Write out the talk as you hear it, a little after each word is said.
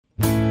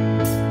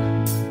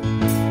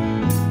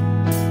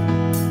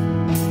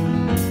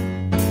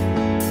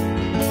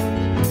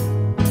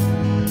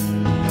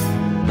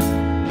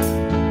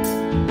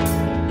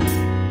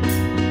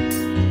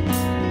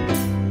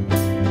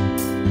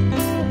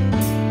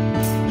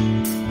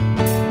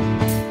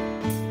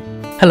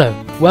Hello,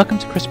 welcome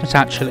to Christmas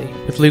Actually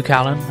with Luke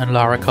Allen and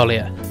Lara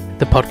Collier,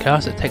 the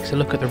podcast that takes a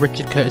look at the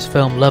Richard Curtis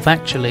film Love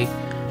Actually,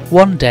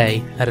 one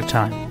day at a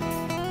time.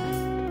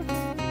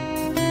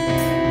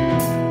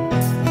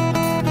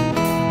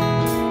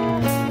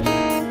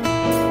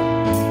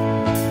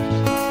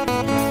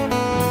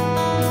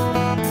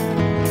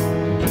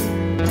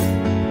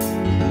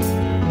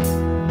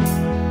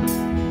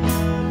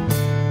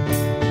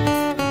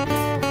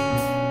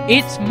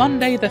 It's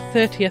Monday the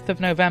 30th of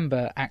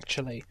November,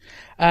 actually.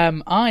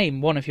 I'm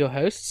one of your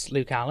hosts,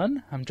 Luke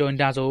Allen. I'm joined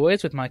as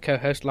always with my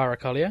co-host Lara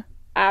Collier.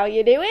 How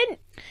you doing?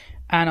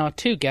 And our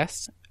two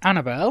guests,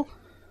 Annabelle.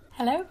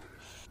 Hello.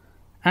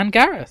 And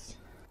Gareth.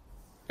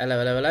 Hello,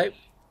 hello, hello.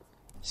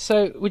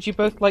 So, would you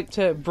both like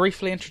to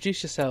briefly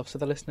introduce yourselves so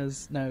the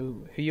listeners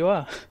know who you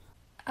are?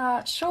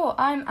 Sure,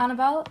 I'm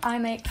Annabelle.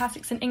 I'm a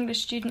classics and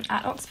English student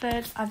at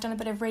Oxford. I've done a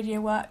bit of radio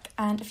work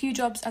and a few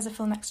jobs as a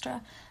film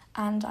extra.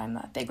 And I'm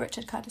a big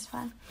Richard Curtis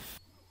fan.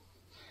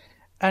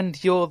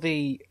 And you're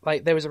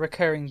there was a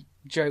recurring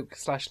joke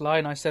 /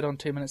 line I said on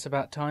 2 Minutes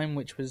About Time,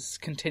 which was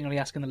continually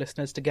asking the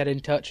listeners to get in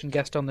touch and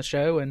guest on the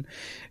show, and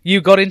you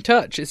got in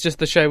touch. It's just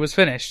the show was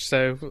finished,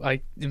 so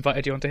I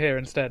invited you onto here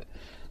instead.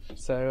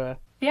 So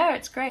yeah,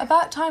 it's great.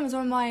 About Time was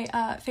one of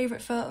my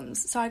favourite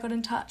films, so I got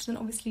in touch, and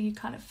obviously you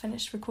kind of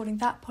finished recording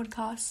that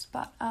podcast,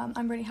 but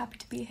I'm really happy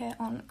to be here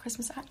on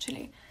Christmas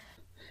Actually.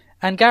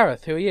 And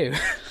Gareth, who are you?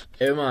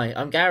 Who am I?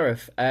 I'm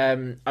Gareth.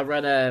 I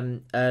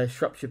run a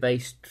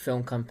Shropshire-based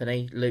film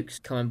company. Luke's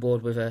come on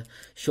board with a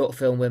short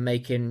film we're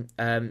making,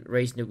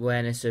 raising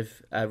awareness of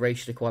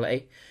racial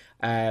equality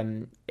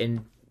in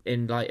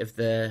light of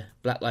the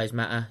Black Lives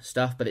Matter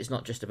stuff, but it's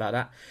not just about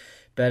that.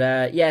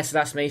 But so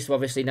that's me. So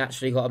obviously,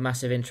 naturally, got a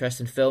massive interest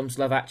in films.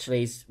 Love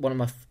Actually is one of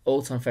my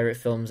all-time favourite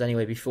films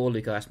anyway, before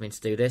Luke asked me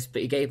to do this.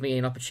 But he gave me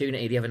an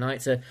opportunity the other night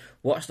to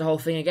watch the whole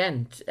thing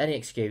again, any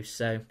excuse.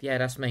 So, yeah,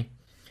 that's me.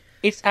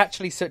 It's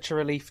actually such a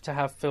relief to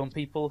have film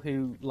people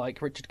who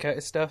like Richard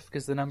Curtis stuff,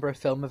 because the number of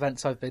film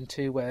events I've been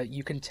to where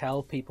you can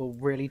tell people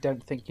really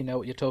don't think you know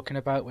what you're talking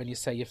about when you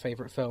say your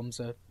favourite films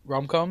are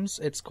rom-coms.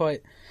 It's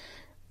quite...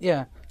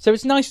 Yeah. So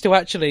it's nice to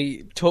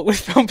actually talk with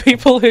film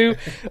people who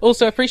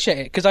also appreciate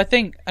it, because I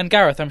think, and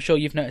Gareth, I'm sure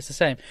you've noticed the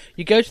same,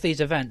 you go to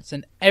these events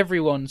and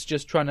everyone's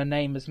just trying to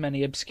name as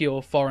many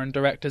obscure foreign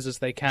directors as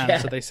they can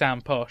so they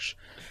sound posh.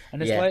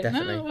 And it's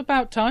definitely. No,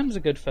 About Time's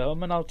a good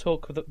film, and I'll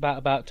talk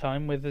about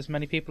Time with as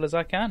many people as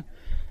I can.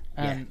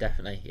 Yeah,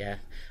 definitely, yeah.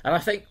 And I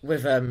think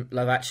with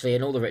Love Actually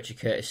and all the Richard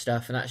Curtis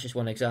stuff, and that's just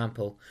one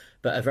example,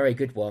 but a very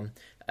good one,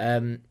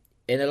 in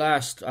the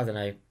last,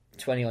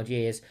 20-odd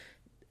years,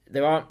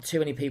 there aren't too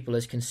many people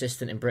as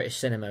consistent in British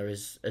cinema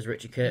as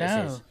Richard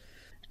Curtis is.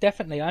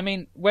 Definitely. I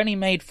mean, when he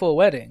made Four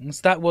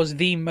Weddings, that was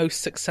the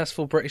most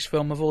successful British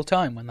film of all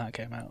time when that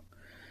came out.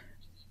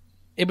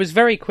 It was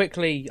very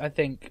quickly, I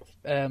think,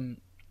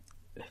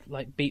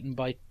 beaten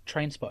by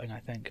Trainspotting, I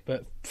think.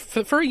 But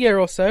for a year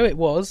or so, it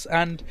was.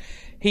 And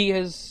he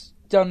has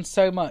done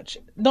so much,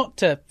 not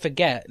to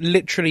forget,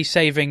 literally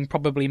saving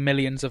probably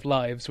millions of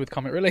lives with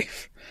comic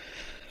relief.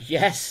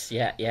 Yes,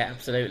 yeah,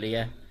 absolutely,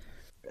 yeah.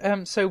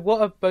 So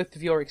what are both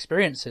of your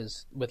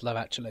experiences with Love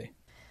Actually?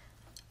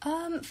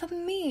 For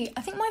me,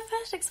 I think my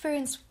first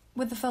experience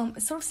with the film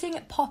is sort of seeing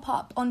it pop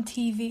up on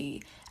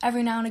TV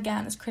every now and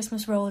again as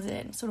Christmas rolls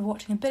in, sort of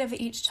watching a bit of it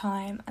each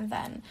time, and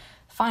then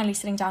finally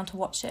sitting down to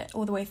watch it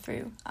all the way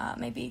through,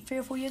 maybe 3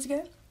 or 4 years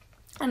ago.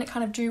 And it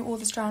kind of drew all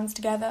the strands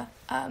together.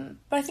 But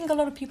I think a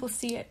lot of people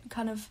see it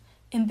kind of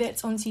in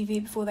bits on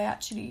TV before they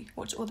actually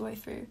watch it all the way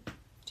through.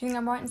 Do you think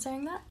I'm right in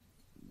saying that?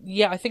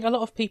 Yeah, I think a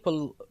lot of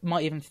people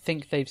might even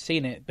think they've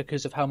seen it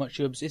because of how much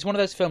it's one of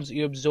those films that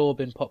you absorb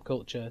in pop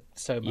culture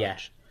so much. Yeah.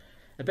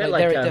 A bit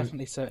there are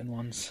definitely certain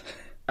ones.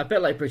 A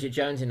bit like Bridget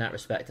Jones in that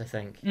respect, I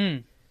think. Yeah.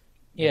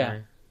 You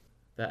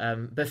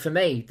know? But for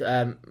me,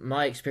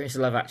 my experience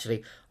of Love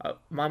Actually,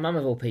 my mum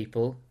of all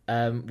people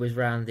was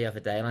round the other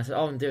day, and I said,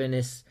 I'm doing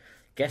this,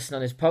 guesting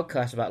on this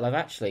podcast about Love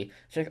Actually.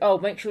 She's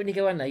like, make sure when you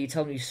go in there, you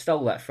tell me you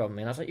stole that from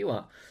me. And I was like, you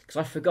what? Because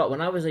I forgot,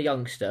 when I was a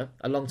youngster,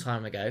 a long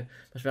time ago,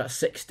 I was about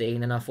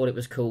 16, and I thought it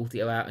was cool to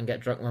go out and get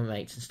drunk with my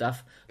mates and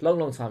stuff.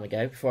 Long time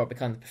ago, before I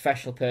became the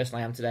professional person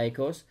I am today, of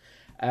course.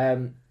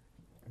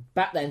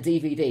 Back then,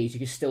 DVDs you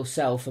could still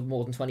sell for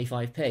more than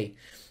 25p.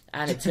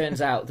 And it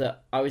turns out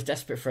that I was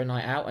desperate for a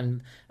night out,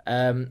 and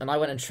I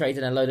went and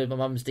traded in a load of my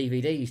mum's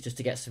DVDs just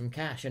to get some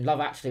cash, and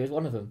Love Actually was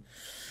one of them.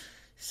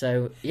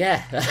 So,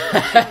 yeah.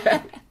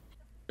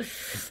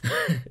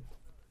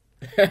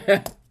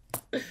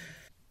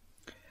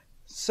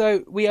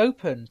 So, we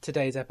open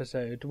today's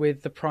episode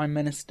with the Prime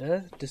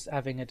Minister just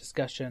having a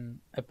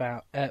discussion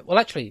about...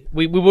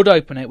 we would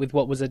open it with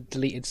what was a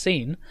deleted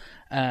scene,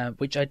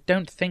 which I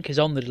don't think is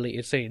on the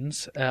deleted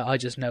scenes. I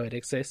just know it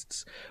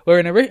exists.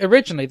 Wherein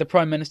originally the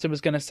Prime Minister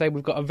was going to say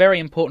we've got a very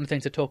important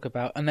thing to talk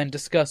about, and then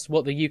discuss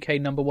what the UK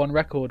 #1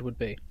 record would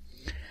be.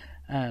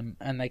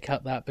 And they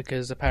cut that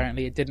because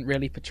apparently it didn't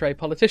really portray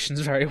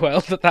politicians very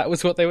well, that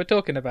was what they were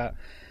talking about.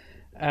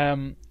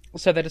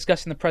 So they're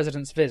discussing the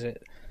President's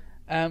visit.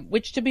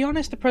 Which, to be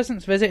honest, the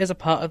President's visit is a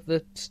part of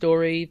the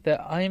story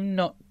that I'm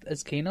not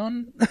as keen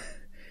on.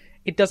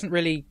 it doesn't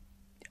really.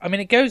 I mean,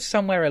 it goes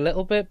somewhere a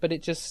little bit, but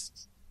it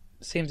just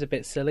seems a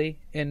bit silly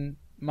in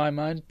my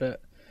mind.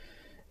 But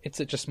it's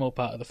such a small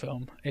part of the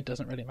film; it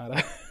doesn't really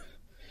matter.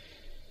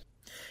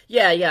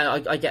 Yeah,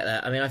 I get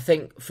that. I mean, I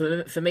think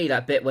for me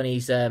that bit when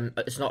he's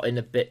it's not in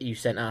the bit you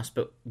sent us,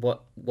 but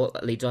what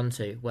that leads on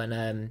to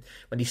when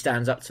he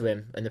stands up to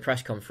him in the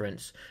press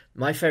conference.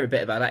 My favourite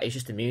bit about that is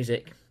just the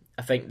music.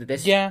 I think that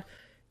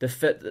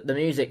the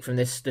music from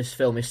this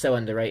film is so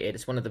underrated.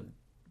 It's one of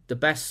the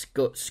best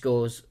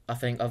scores I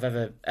think I've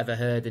ever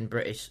heard in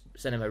British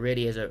cinema.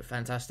 Really is a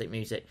fantastic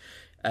music.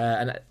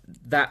 And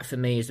that for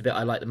me is the bit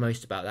I like the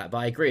most about that. But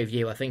I agree with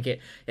you. I think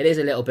it is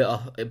a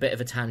bit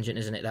of a tangent,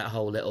 isn't it? That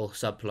whole little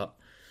subplot.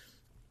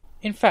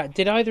 In fact,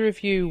 did either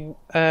of you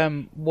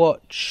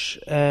watch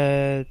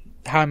How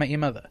I Met Your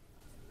Mother?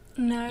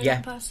 No, Yeah.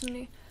 not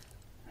personally.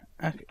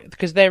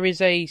 Because there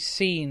is a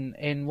scene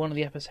in one of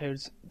the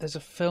episodes. There's a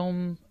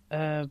film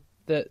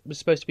that was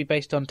supposed to be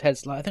based on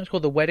Ted's life. I think it's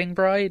called The Wedding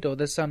Bride, or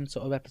there's some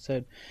sort of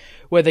episode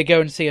where they go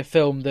and see a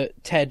film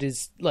that Ted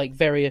is like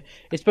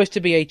it's supposed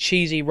to be a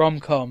cheesy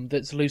rom-com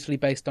that's loosely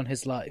based on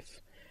his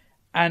life.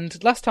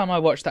 And last time I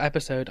watched that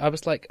episode, I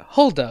was like,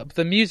 hold up,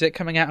 the music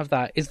coming out of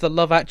that is the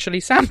Love Actually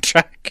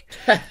soundtrack.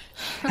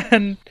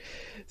 And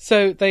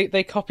so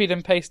they copied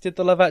and pasted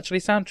the Love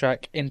Actually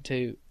soundtrack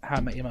into How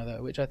I Met Your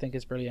Mother, which I think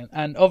is brilliant.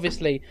 And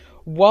obviously,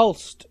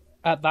 whilst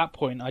at that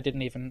point I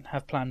didn't even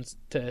have plans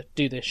to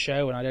do this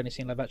show, and I'd only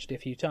seen Love Actually a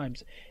few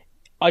times,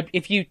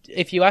 if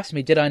you asked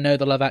me, did I know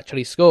the Love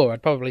Actually score,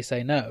 I'd probably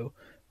say no.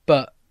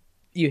 But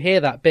you hear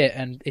that bit,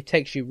 and it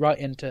takes you right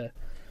into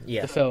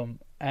the film.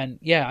 And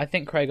yeah, I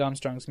think Craig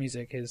Armstrong's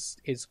music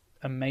is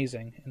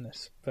amazing in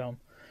this film.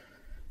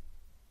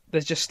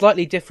 There's just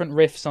slightly different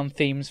riffs on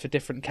themes for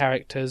different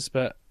characters,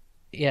 but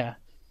yeah,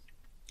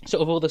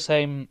 sort of all the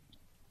same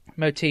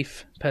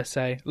motif per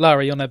se.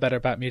 Lara, you'll know better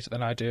about music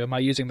than I do. Am I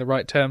using the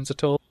right terms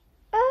at all?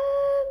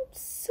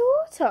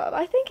 Sort of.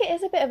 I think it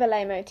is a bit of a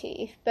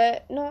leitmotif,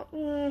 but not.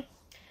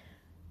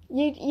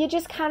 You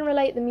just can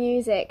relate the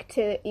music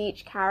to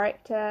each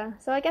character,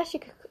 so I guess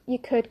you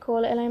could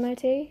call it a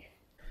leitmotif.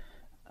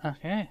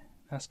 Okay,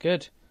 that's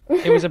good.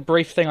 It was a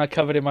brief thing I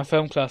covered in my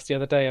film class the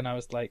other day, and I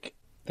was like,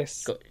 I'm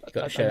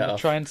gonna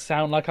try and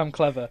sound like I'm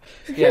clever.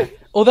 Yeah.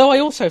 Although I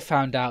also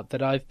found out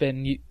that I've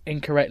been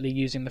incorrectly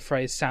using the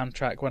phrase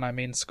soundtrack when I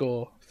mean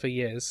score for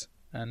years,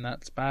 and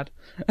that's bad.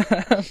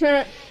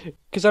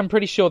 Because I'm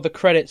pretty sure the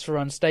credits for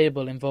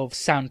Unstable involve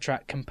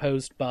soundtrack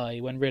composed by,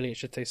 when really it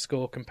should say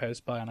score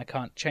composed by, and I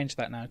can't change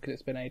that now because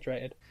it's been age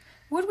rated.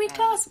 Would we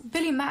class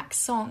Billy Mac's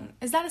song,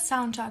 is that a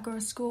soundtrack or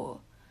a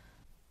score?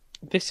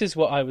 This is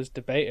what I was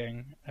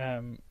debating.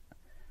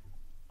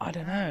 I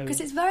don't know,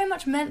 because it's very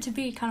much meant to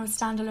be kind of a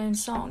standalone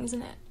song,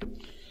 isn't it?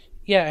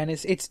 Yeah, and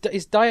it's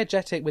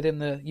diegetic within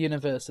the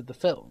universe of the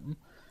film.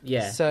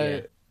 Yeah.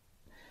 So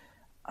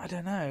I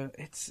don't know.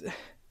 It's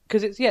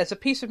because it's a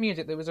piece of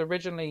music that was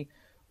originally.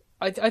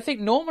 I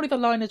think normally the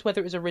line is whether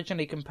it was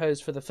originally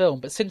composed for the film,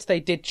 but since they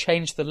did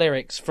change the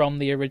lyrics from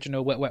the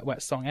original Wet Wet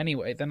Wet song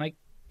anyway, then I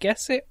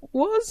guess it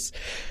was.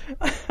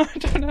 I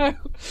don't know.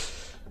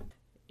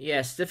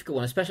 Yeah, it's a difficult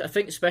one.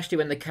 Especially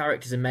when the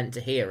characters are meant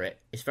to hear it.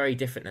 It's very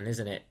different, then,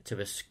 isn't it, to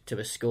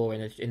a score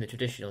in the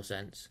traditional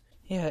sense?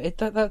 Yeah,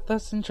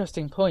 that's an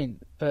interesting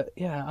point. But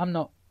yeah, I'm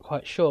not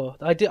quite sure.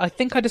 I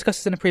think I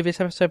discussed this in a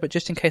previous episode, but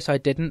just in case I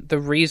didn't, the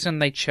reason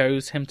they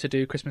chose him to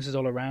do Christmas Is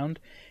All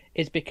Around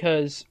is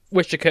because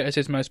Richard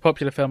Curtis's most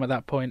popular film at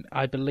that point,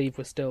 I believe,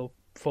 was still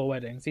Four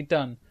Weddings. He'd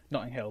done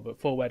Notting Hill, but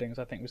Four Weddings,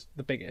 I think, was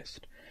the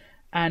biggest.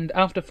 And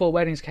after Four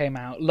Weddings came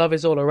out, Love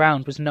Is All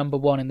Around was number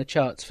one in the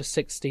charts for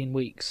 16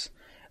 weeks.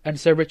 And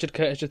so Richard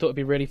Curtis just thought it'd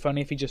be really funny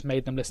if he just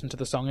made them listen to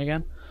the song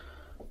again.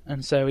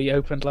 And so he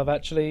opened Love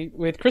Actually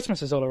with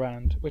Christmas Is All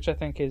Around, which I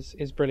think is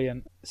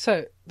brilliant.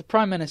 So the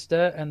Prime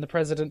Minister and the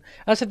President...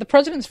 As I said, the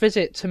President's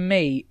visit, to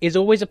me, is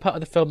always a part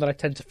of the film that I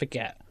tend to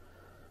forget.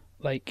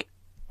 Like,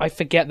 I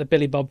forget that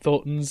Billy Bob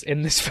Thornton's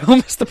in this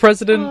film as the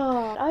President.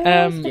 Oh,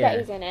 I always forget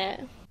he's in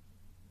it.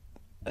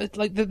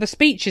 Like the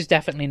speech is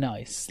definitely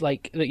nice,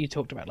 like that you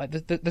talked about, like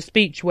the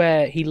speech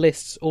where he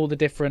lists all the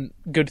different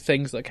good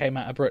things that came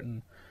out of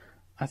Britain.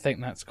 I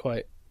think that's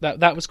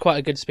that was quite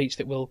a good speech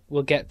that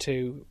we'll get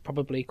to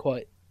probably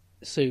quite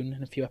soon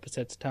in a few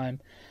episodes'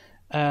 time.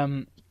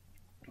 And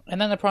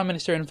then the Prime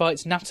Minister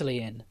invites Natalie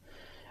in,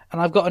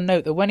 and I've got a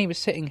note that when he was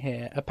sitting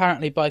here,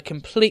 apparently by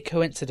complete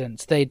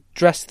coincidence, they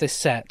dressed this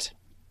set,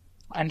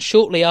 and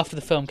shortly after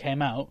the film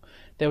came out,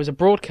 there was a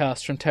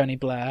broadcast from Tony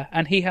Blair,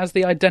 and he has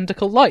the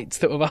identical lights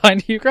that were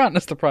behind Hugh Grant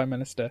as the Prime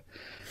Minister.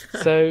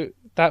 So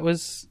that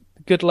was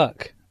good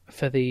luck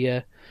for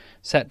the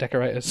set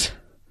decorators.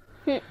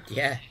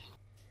 Yeah.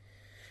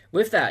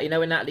 With that,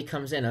 when Natalie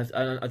comes in,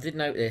 I did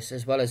note this,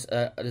 as well as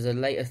there's a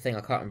later thing,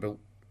 I can't remember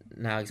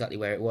now exactly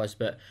where it was,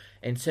 but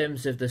in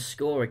terms of the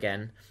score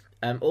again,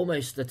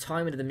 almost the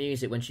timing of the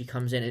music when she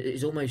comes in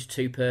is almost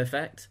too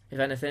perfect, if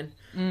anything.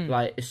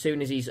 Like, as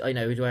soon as he's,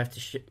 who do I have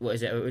to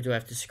who do I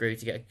have to screw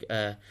to get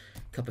a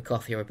cup of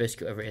coffee or a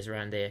biscuit, whatever it is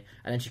around here,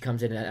 and then she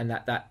comes in and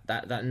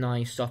that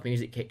nice soft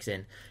music kicks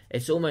in.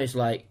 It's almost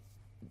like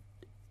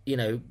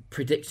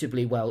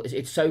predictably well.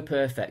 It's so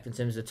perfect in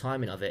terms of the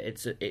timing of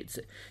it. It's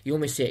you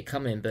almost see it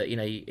coming, but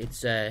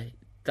it's that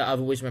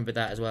I've always remembered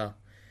that as well.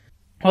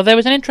 Well, there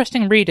was an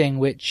interesting reading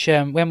which,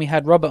 when we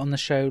had Robert on the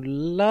show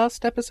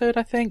last episode,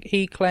 I think,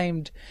 he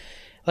claimed,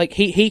 like,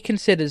 he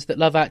considers that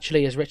Love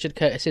Actually is Richard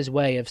Curtis's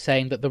way of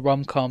saying that the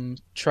rom-com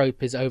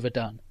trope is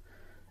overdone.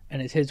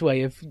 And it's his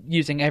way of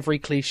using every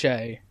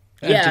cliche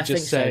Yeah, to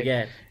just say I think so,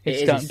 yeah.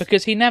 it's It done. is.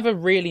 Because he never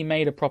really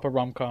made a proper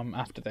rom-com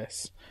after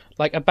this.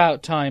 Like,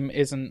 About Time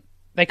isn't...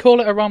 They call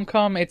it a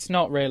rom-com, it's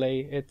not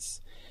really.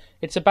 It's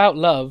about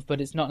love, but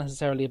it's not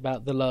necessarily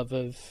about the love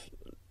of...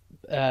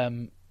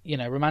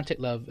 romantic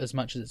love as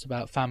much as it's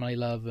about family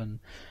love and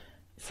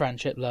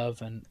friendship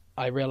love. And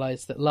I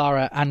realise that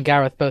Lara and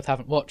Gareth both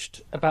haven't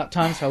watched About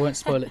Time, so I won't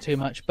spoil it too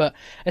much. But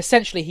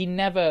essentially, he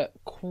never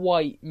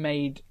quite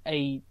made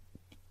a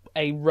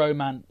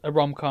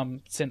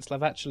rom-com since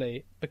Love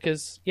Actually,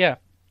 because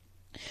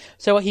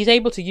so he's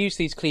able to use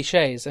these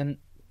cliches, and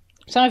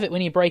some of it,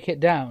 when you break it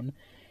down,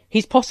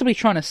 he's possibly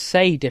trying to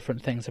say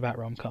different things about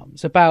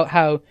rom-coms, about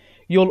how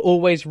you'll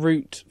always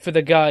root for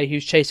the guy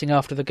who's chasing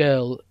after the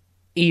girl,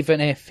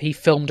 even if he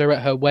filmed her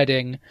at her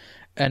wedding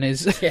and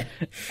is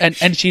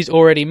and she's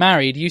already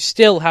married. You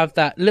still have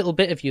that little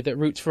bit of you that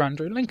roots for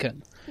Andrew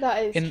Lincoln.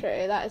 That is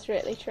true. That is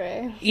really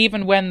true.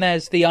 Even when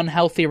there's the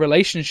unhealthy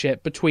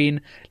relationship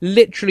between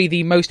literally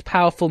the most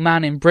powerful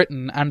man in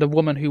Britain and a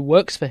woman who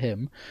works for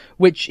him,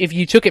 which, if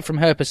you took it from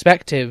her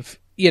perspective,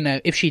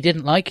 if she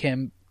didn't like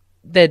him,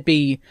 there'd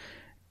be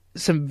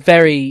some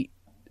very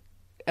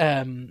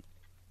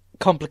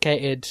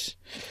complicated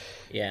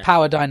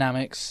power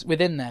dynamics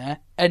within there,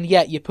 and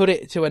yet you put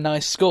it to a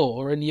nice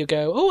score and you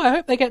go, oh, I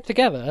hope they get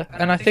together.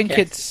 And I think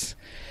it's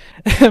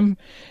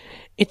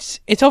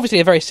obviously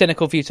a very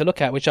cynical view to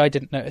look at, which I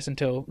didn't notice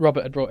until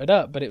Robert had brought it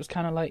up, but it was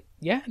kind of like,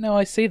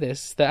 I see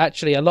this, that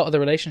actually a lot of the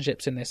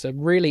relationships in this are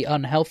really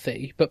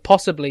unhealthy, but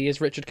possibly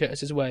is Richard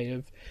Curtis's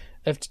way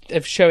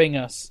of showing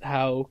us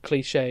how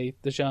cliche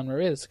the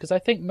genre is, because I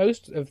think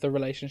most of the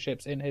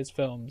relationships in his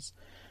films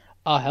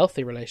are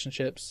healthy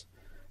relationships.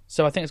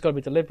 So I think it's got to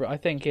be deliberate. I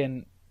think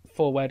in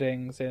Four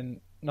Weddings,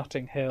 in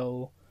Notting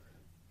Hill,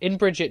 in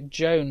Bridget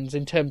Jones,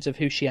 in terms of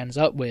who she ends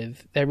up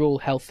with, they're all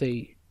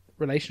healthy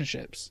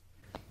relationships.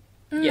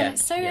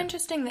 It's so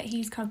interesting that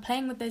he's kind of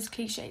playing with those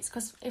cliches,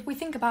 because if we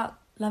think about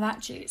Love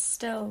Actually, it's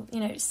still,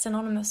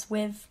 synonymous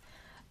with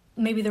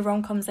maybe the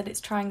rom-coms that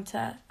it's trying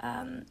to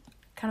kind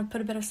of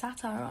put a bit of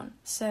satire on.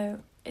 So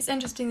it's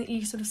interesting that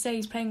you sort of say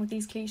he's playing with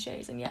these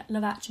cliches, and yet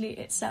Love Actually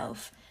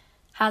itself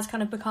has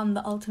kind of become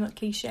the ultimate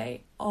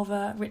cliche of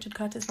a Richard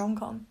Curtis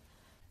rom-com.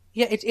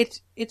 Yeah,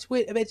 it's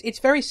weird. It's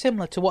very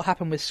similar to what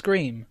happened with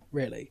Scream,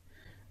 really.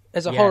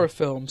 As a horror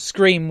film,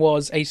 Scream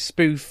was a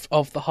spoof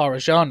of the horror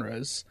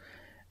genres,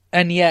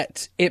 and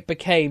yet it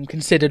became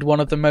considered one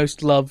of the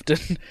most loved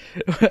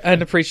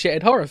and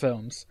appreciated horror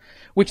films,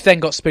 which then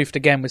got spoofed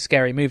again with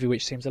Scary Movie,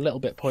 which seems a little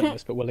bit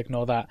pointless, but we'll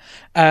ignore that.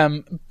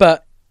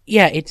 But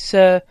yeah, it's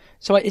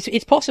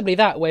possibly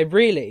that, where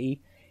really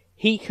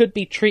he could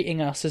be treating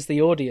us as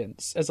the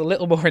audience as a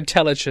little more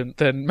intelligent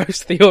than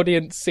most of the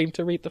audience seem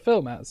to read the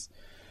film as.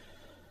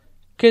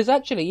 Because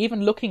actually,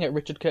 even looking at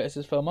Richard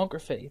Curtis's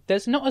filmography,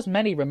 there's not as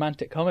many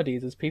romantic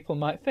comedies as people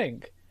might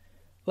think.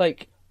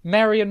 Like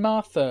Mary and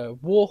Martha,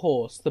 War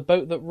Horse, The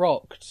Boat That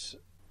Rocked.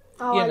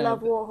 Oh, I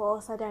love War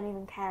Horse. I don't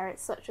even care.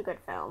 It's such a good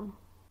film.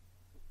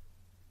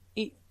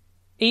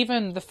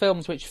 Even the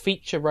films which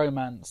feature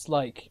romance,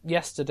 like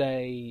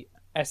Yesterday,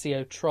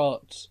 SEO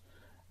Trot,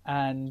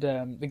 and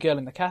The Girl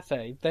in the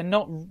Cafe,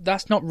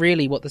 that's not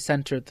really what the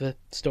centre of the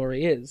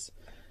story is.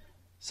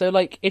 So,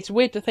 like, it's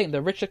weird to think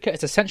that Richard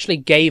Curtis essentially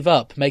gave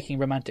up making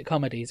romantic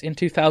comedies in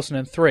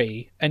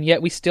 2003, and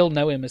yet we still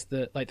know him as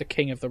the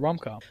king of the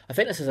rom-com. I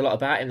think that says a lot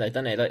about him, though,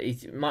 doesn't it? Like,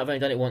 he might have only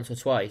done it once or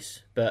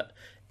twice, but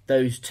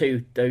those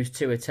two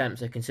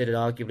attempts are considered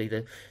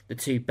arguably the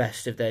two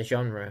best of their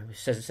genre. It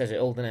says it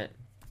all, doesn't it?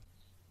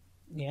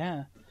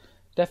 Yeah,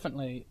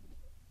 definitely.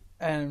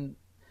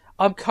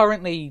 I'm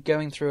currently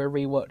going through a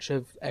rewatch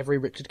of every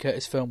Richard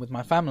Curtis film with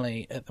my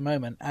family at the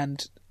moment,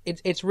 and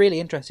it's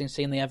really interesting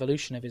seeing the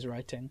evolution of his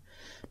writing.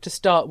 To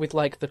start with,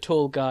 like, The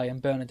Tall Guy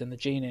and Bernard and the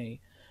Genie,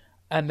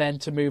 and then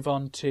to move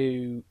on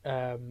to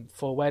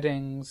Four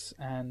Weddings,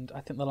 and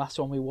I think the last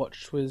one we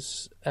watched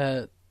was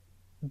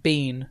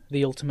Bean,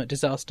 the ultimate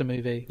disaster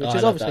movie, which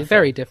is obviously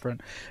very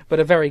different, but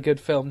a very good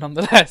film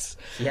nonetheless.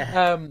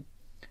 Yeah.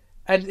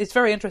 And it's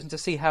very interesting to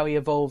see how he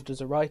evolved as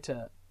a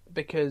writer,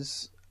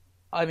 because,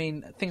 I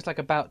mean, things like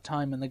About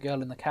Time and The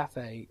Girl in the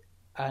Cafe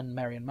and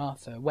Mary and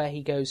Martha, where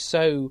he goes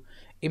so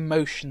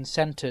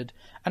emotion-centred.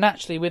 And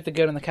actually, with The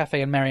Girl in the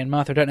Cafe and Mary and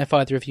Martha, I don't know if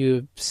either of you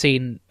have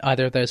seen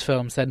either of those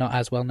films. They're not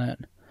as well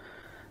known.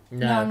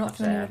 No, I'm not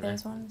familiar with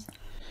those ones.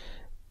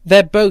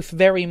 They're both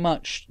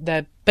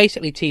they're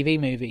basically TV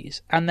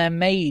movies, and they're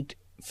made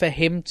for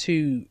him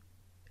to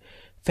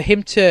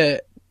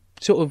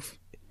sort of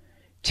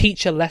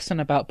teach a lesson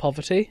about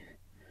poverty.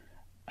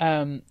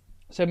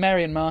 So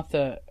Mary and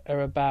Martha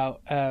are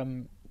about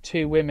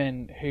two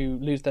women who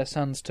lose their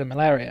sons to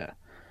malaria,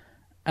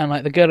 and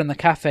like The Girl in the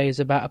Cafe is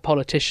about a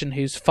politician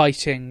who's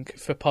fighting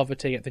for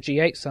poverty at the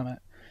G8 summit,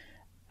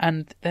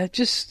 and they're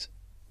just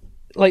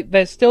like,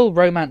 there's still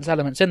romance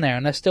elements in there,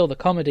 and there's still the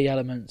comedy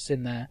elements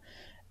in there,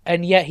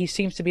 and yet he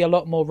seems to be a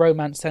lot more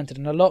romance centered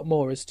and a lot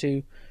more as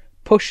to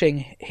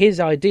pushing his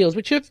ideals,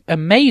 which are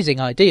amazing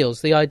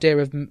ideals. The idea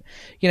of,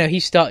 he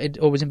started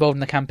or was involved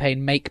in the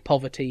campaign Make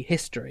Poverty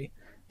History.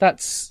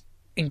 That's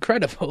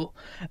incredible,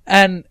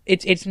 and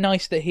it's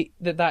nice that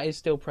that is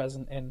still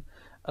present in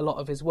a lot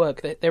of his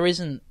work. That there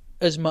isn't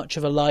as much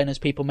of a line as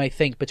people may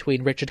think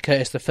between Richard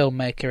Curtis the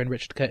filmmaker and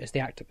Richard Curtis the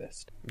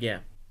activist. Yeah.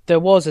 There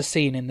was a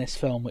scene in this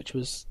film which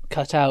was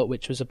cut out,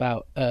 which was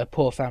about a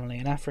poor family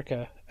in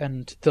Africa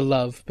and the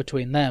love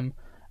between them,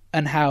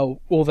 and how,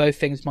 although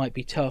things might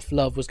be tough,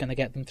 love was going to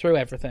get them through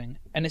everything.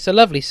 And it's a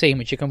lovely scene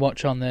which you can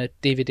watch on the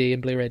DVD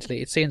and Blu-ray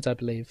deleted scenes, I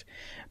believe.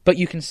 But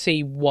you can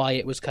see why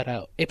it was cut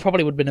out. It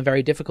probably would have been a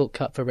very difficult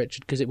cut for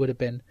Richard, because it would have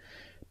been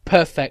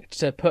perfect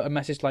to put a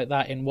message like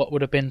that in what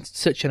would have been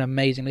such an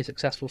amazingly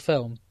successful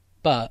film.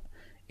 But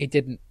it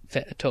didn't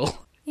fit at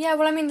all. Yeah,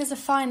 well, I mean, there's a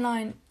fine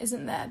line,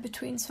 isn't there,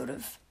 between sort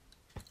of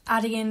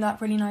adding in that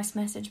really nice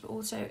message, but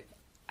also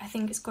I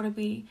think it's got to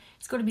be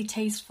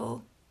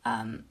tasteful.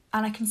 And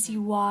I can see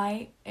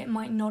why it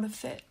might not have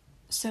fit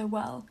so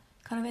well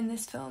kind of in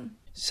this film.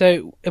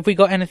 So, have we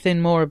got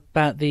anything more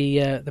about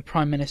the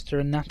Prime Minister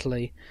and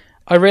Natalie?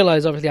 I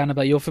realise, obviously,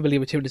 Annabelle, you're familiar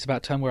with 2 Minutes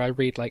About Time, where I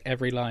read like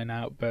every line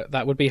out, but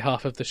that would be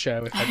half of the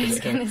show if I did it. I was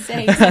going to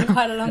say, it's been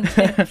quite a long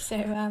clip,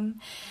 so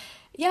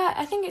yeah,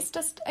 I think it's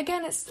just,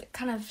 again, it's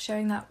kind of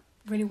showing that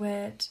really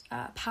weird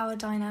power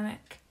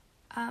dynamic.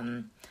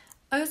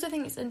 I also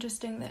think it's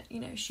interesting that,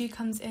 she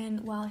comes in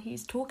while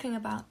he's talking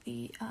about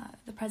the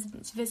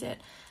president's visit,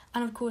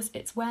 and of course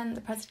it's when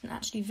the president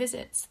actually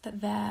visits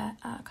that their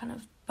kind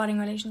of budding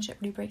relationship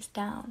really breaks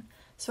down.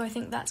 So I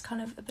think that's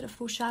kind of a bit of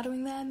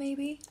foreshadowing there,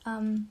 maybe.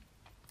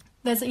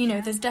 There's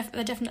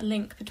a definite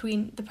link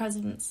between the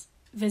president's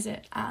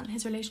visit and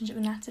his relationship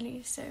with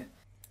Natalie. So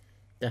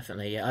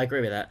definitely, yeah, I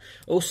agree with that.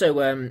 Also,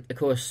 of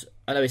course,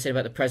 I know we said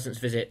about the president's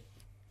visit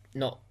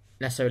not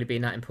necessarily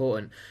being that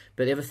important,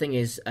 but the other thing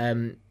is,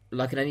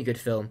 like in any good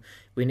film,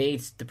 we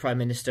need the Prime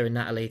Minister and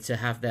Natalie to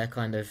have their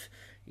kind of,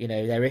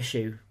 their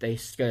issue. They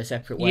go their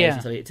separate ways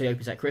until he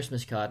opens that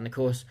Christmas card. And of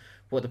course,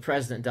 what the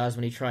President does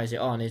when he tries it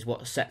on is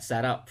what sets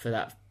that up for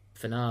that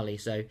finale.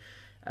 So,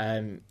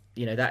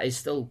 that is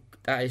still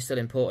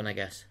important, I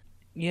guess.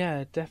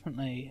 Yeah,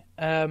 definitely.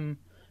 And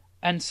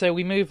so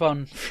we move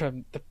on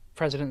from the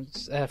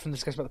president's from the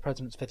discussion about the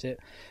president's visit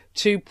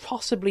to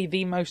possibly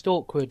the most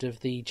awkward of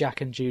the Jack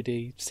and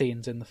Judy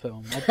scenes in the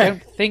film. I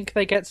don't think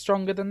they get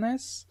stronger than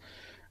this.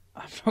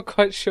 I'm not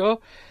quite sure.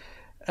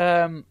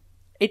 I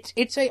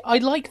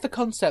like the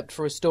concept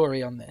for a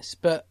story on this,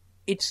 but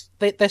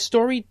their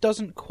story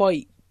doesn't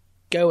quite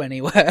go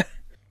anywhere.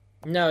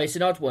 No, it's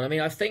an odd one. I mean,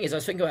 I was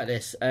thinking about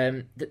this.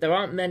 That there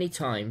aren't many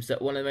times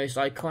that one of the most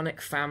iconic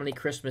family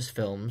Christmas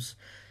films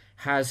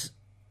has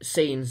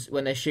scenes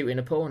when they're shooting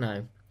a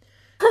porno.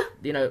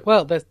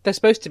 Well, they're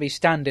supposed to be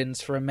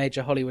stand-ins for a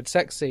major Hollywood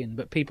sex scene,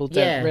 but people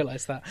don't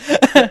realise that.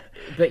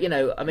 but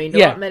I mean,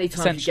 there aren't many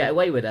times you get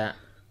away with that.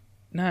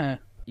 No.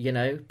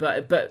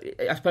 But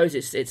I suppose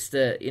it's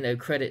the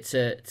credit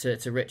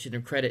to Richard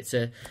and credit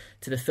to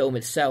the film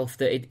itself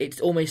that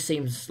it almost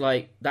seems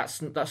like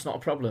that's not a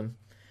problem,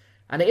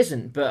 and it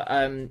isn't. But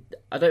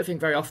I don't think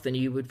very often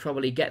you would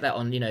probably get that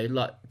on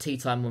like Tea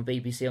Time on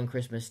BBC on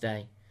Christmas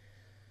Day.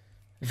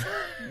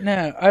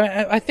 No,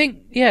 I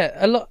think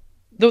a lot.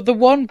 The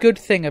one good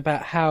thing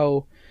about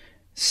how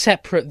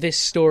separate this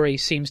story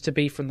seems to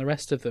be from the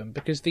rest of them,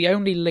 because the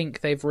only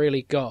link they've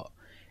really got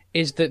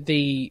is that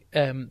the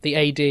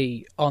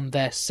AD on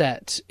their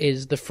set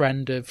is the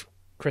friend of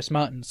Chris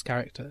Martin's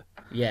character.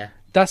 Yeah.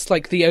 That's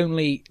like the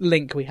only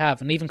link we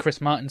have, and even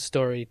Chris Marshall's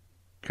story.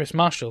 What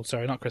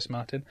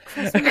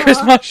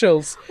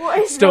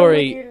is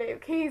story. Wrong with you,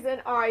 Luke? He's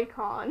an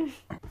icon.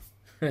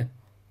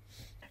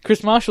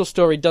 Chris Marshall's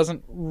story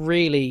doesn't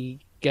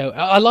really go.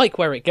 I like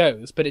where it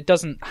goes, but it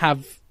doesn't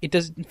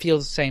feel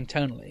the same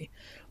tonally.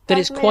 That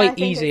it's quite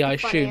easy, I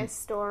assume,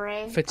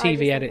 for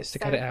TV edits to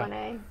cut it out.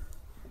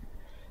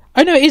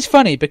 I know it is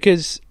funny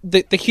because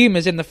the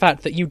humour's in the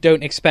fact that you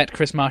don't expect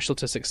Chris Marshall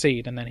to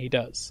succeed, and then he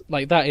does.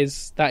 Like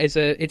it's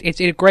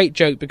a great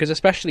joke, because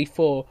especially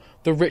for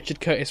the Richard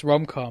Curtis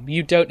rom-com,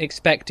 you don't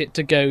expect it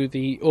to go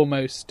the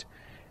almost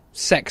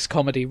sex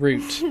comedy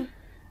route.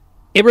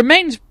 It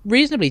remains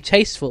reasonably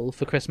tasteful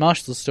for Chris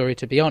Marshall's story,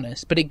 to be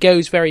honest, but it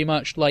goes very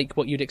much like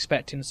what you'd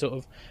expect in sort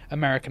of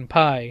American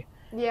Pie.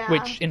 Yeah.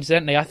 Which,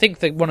 incidentally, I think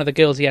that one of the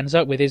girls he ends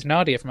up with is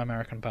Nadia from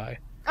American Pie.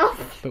 Oh,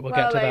 but we'll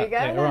get to that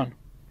later on.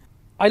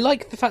 I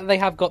like the fact that they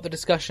have got the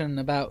discussion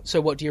about,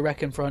 so what do you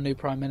reckon for our new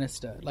Prime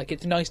Minister? Like,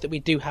 it's nice that we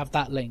do have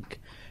that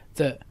link.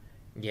 That,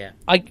 yeah.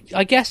 I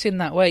guess in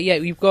that way, yeah,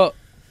 you've got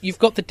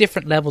the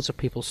different levels of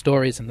people's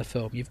stories in the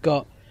film. You've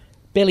got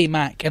Billy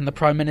Mack and the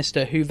Prime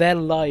Minister, who their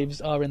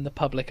lives are in the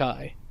public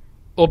eye.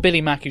 Or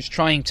Billy Mack, who's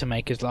trying to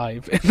make his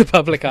life in the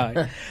public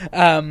eye.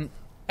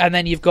 And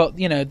then you've got,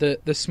 the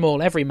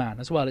small everyman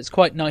as well. It's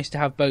quite nice to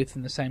have both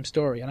in the same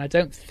story. And I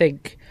don't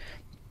think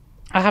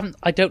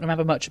I don't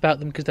remember much about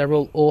them because they're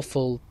all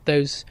awful.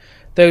 Those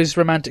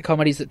romantic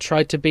comedies that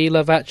tried to be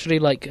Love Actually,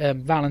 like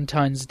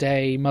Valentine's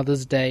Day,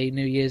 Mother's Day,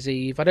 New Year's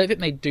Eve. I don't think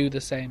they do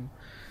the same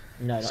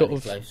sort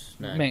of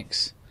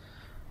mix.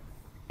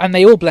 And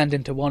they all blend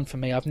into one for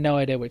me. I've no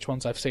idea which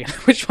ones I've seen,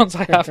 which ones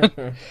I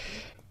haven't.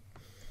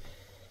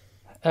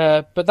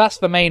 But that's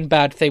the main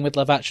bad thing with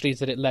Love Actually, is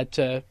that it led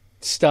to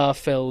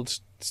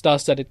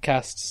star-studded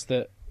casts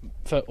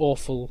for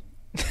awful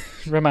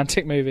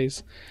romantic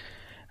movies.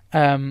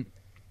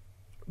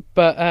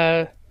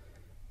 But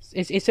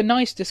it's a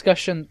nice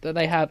discussion that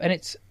they have,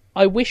 and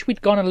I wish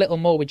we'd gone a little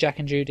more with Jack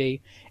and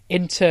Judy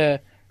into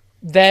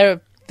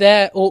their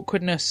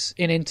awkwardness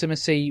in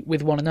intimacy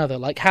with one another,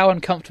 like how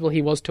uncomfortable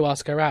he was to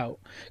ask her out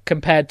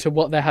compared to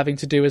what they're having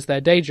to do as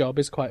their day job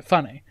is quite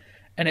funny.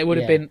 And it would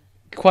have been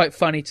quite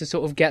funny to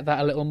sort of get that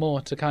a little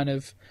more, to kind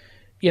of,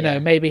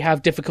 maybe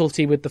have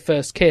difficulty with the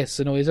first kiss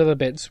and all these other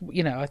bits.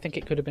 I think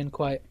it could have been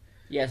quite...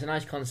 Yeah, it's a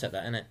nice concept,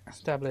 that, isn't it?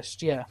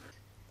 Established, yeah.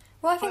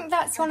 Well, I think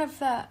that's one of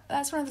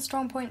the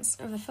strong points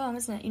of the film,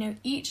 isn't it?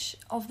 Each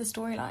of the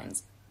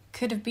storylines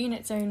could have been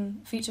its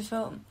own feature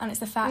film, and it's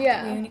the fact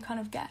that we only kind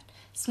of get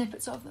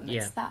snippets of them.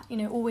 It's that,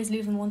 always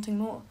leave them wanting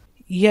more.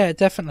 Yeah,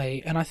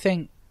 definitely. And I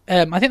think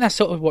that's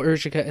sort of what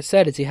Rujica has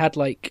said, is he had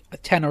like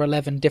 10 or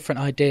 11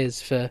 different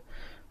ideas for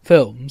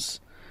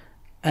films,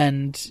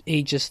 and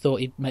he just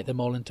thought he'd make them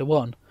all into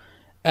one.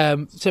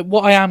 So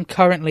what I am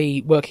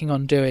currently working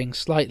on doing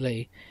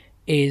slightly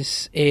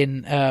is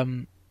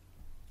in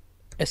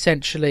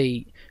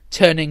essentially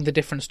turning the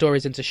different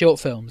stories into short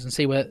films and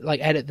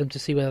edit them to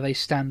see whether they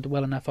stand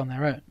well enough on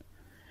their own.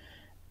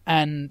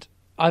 And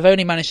I've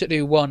only managed to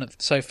do one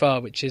so far,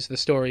 which is the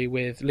story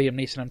with Liam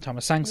Neeson and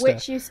Thomas Sangster.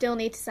 Which you still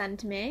need to send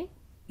to me.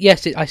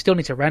 Yes, I still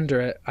need to render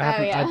it. I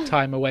haven't had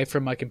time away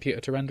from my computer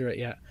to render it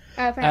yet.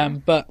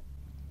 But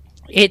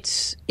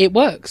it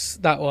works,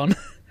 that one.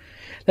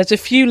 There's a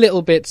few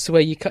little bits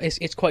where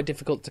it's quite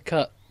difficult to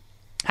cut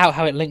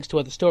how it links to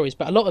other stories,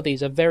 but a lot of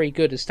these are very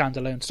good as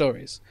standalone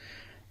stories.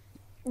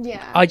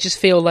 Yeah. I just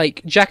feel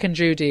like Jack and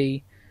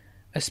Judy,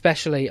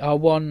 especially, are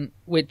one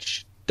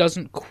which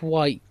doesn't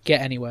quite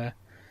get anywhere.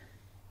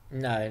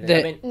 No. I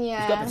mean,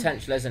 it's got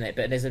potential, isn't it?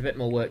 But there's a bit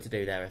more work to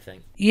do there, I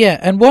think. Yeah,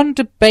 and one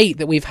debate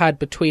that we've had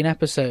between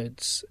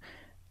episodes,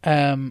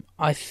 no,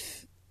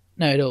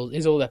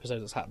 it's all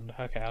episodes that's happened.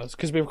 Okay,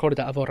 because we recorded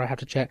that out of order, I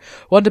have to check.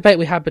 One debate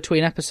we had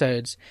between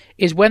episodes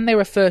is when they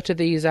refer to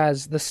these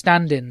as the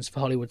stand-ins for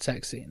Hollywood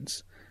sex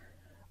scenes.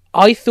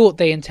 I thought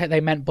they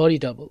meant body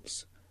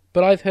doubles.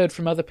 But I've heard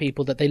from other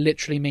people that they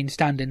literally mean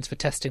stand-ins for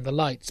testing the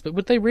lights. But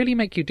would they really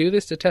make you do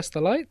this to test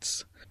the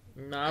lights?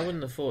 No, I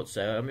wouldn't have thought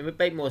so. I mean, it would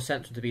make more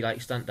sense to be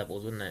like stunt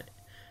doubles, wouldn't it?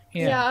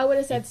 Yeah, I would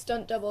have said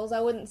stunt doubles. I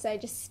wouldn't say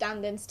just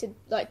stand-ins to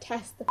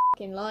test the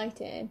fucking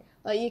lighting.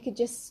 You could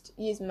just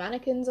use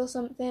mannequins or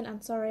something.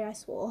 I'm sorry, I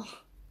swore.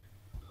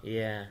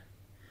 Yeah,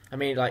 I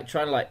mean,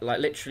 trying to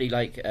literally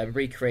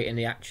recreating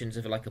the actions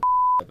of a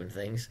and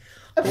things.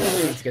 You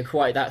don't need to go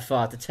quite that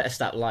far to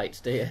test out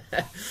lights, do you?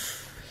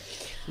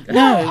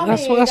 No,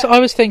 that's what I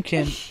was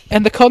thinking.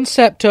 And the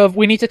concept of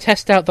we need to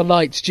test out the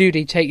lights,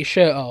 Judy, take your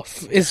shirt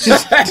off, is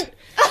just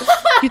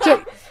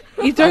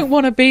you don't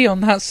want to be on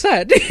that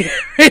set, do you?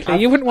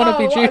 Really, you wouldn't want to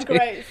be Judy. What a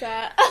great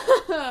set.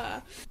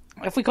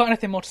 Have we got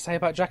anything more to say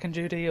about Jack and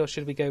Judy, or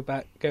should we go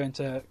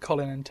into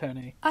Colin and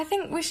Tony? I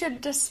think we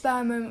should just spare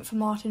a moment for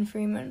Martin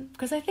Freeman,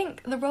 because I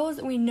think the roles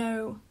that we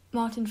know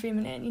Martin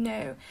Freeman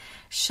in,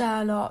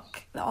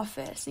 Sherlock, The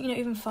Office,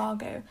 even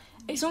Fargo,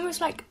 it's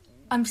almost like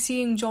I'm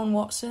seeing John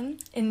Watson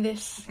in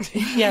this,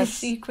 this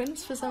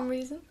sequence for some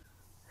reason.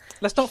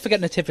 Let's not forget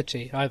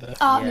Nativity either.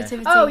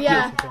 Nativity. Oh,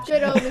 yeah.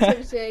 Good old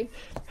Nativity.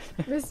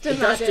 Mr. He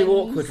does do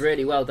awkward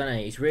really well, doesn't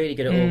he? He's really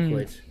good at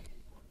awkward.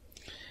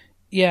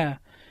 Yeah.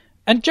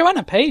 And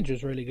Joanna Page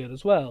was really good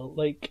as well.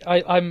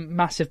 I'm a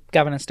massive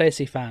Gavin and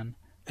Stacey fan,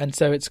 and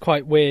so it's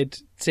quite weird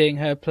seeing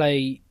her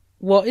play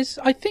what is,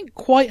 I think,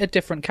 quite a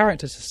different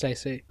character to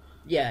Stacey.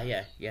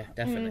 Yeah,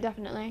 definitely.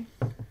 Definitely.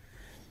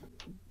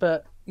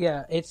 But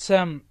yeah, it's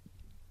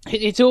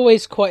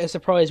always quite a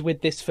surprise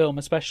with this film,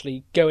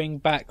 especially going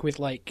back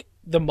with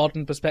the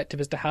modern perspective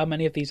as to how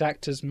many of these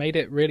actors made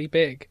it really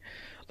big.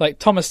 Like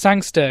Thomas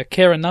Sangster,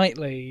 Keira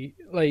Knightley.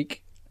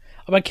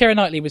 Keira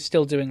Knightley was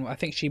still doing, I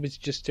think she was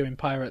just doing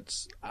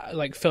Pirates,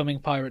 filming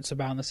Pirates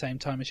around the same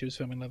time as she was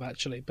filming Love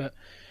Actually, but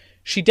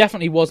she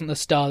definitely wasn't the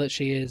star that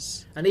she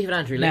is. And even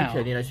Andrew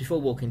Lincoln, it's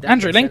before Walking Dead.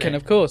 Andrew Lincoln,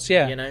 of course,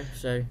 yeah.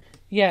 So.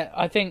 Yeah,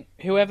 I think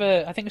it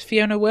was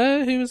Fiona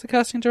Ware who was the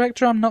casting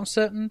director, I'm not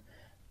certain.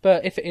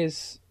 But if it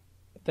is,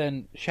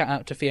 then shout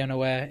out to Fiona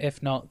Ware.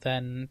 If not,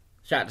 then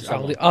shout out to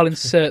someone. I'll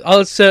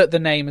insert the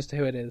name as to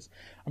who it is.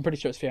 I'm pretty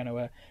sure it's Fiona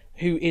Ware,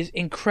 who is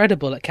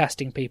incredible at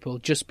casting people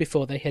just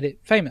before they hit it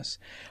famous.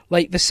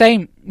 The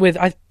same with,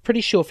 I'm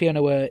pretty sure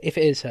Fiona Ware, if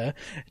it is her,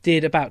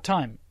 did About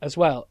Time as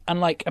well.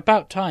 And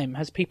About Time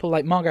has people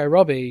like Margot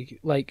Robbie,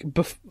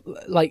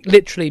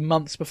 literally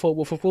months before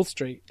Wolf of Wall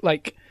Street.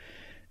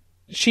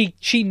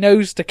 she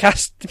knows to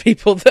cast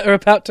people that are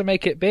about to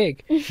make it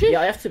big.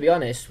 Yeah, I have to be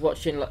honest.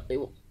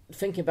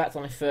 Thinking back to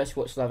when I first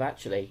watched Love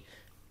Actually,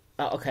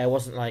 okay, I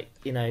wasn't like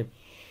the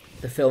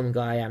film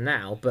guy I am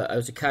now, but I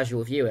was a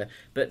casual viewer.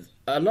 But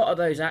a lot of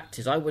those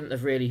actors I wouldn't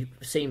have really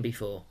seen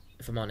before,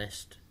 if I'm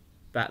honest,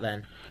 back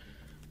then.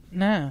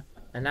 No.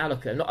 And now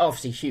look at them.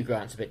 Obviously, Hugh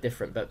Grant's a bit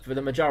different, but for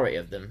the majority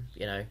of them,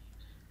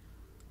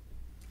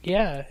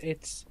 Yeah,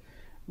 it's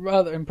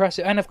rather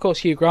impressive. And of course,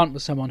 Hugh Grant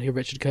was someone who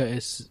Richard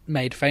Curtis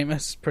made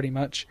famous, pretty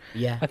much.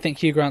 Yeah. I think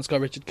Hugh Grant's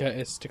got Richard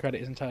Curtis to credit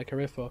his entire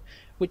career for,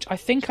 which I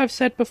think I've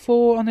said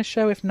before on this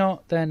show. If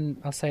not, then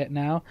I'll say it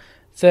now.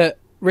 That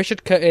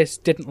Richard Curtis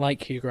didn't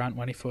like Hugh Grant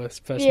when he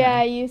first met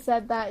Yeah, him. you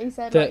said that. You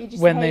said That you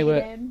just when hated they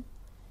were- him.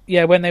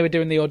 Yeah, when they were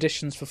doing the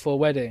auditions for Four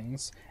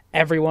Weddings,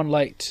 everyone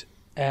liked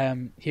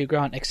Hugh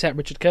Grant except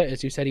Richard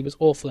Curtis, who said he was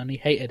awful and he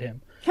hated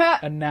him.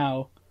 And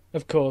now,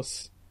 of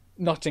course,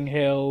 Notting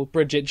Hill,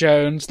 Bridget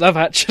Jones, Love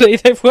Actually,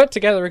 they've worked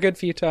together a good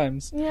few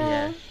times.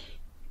 Yeah.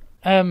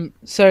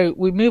 So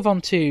we move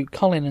on to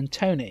Colin and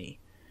Tony,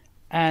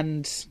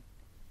 and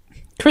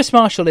Chris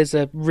Marshall is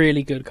a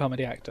really good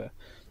comedy actor.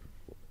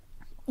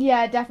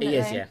 Yeah, definitely.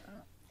 He is, yeah.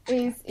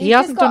 He's He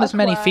just hasn't got done a as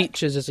many quirk.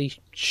 features as he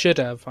should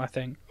have, I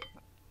think.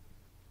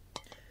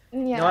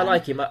 Yeah. No, I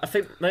like him. I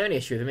think my only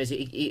issue with him is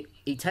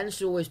he tends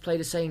to always play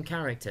the same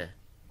character.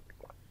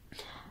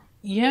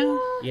 Yeah.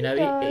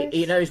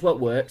 He knows what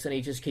works and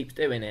he just keeps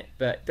doing it,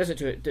 but does it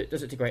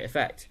to great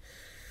effect.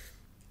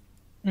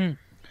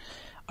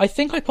 I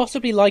think I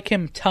possibly like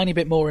him a tiny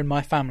bit more in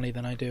My Family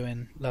than I do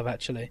in Love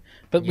Actually.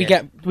 But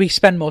Yeah. we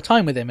spend more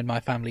time with him in My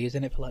Family. He's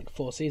in it for like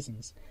 4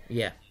 seasons.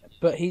 Yeah.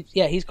 But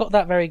he's got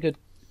that very good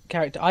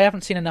character. I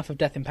haven't seen enough of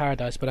Death in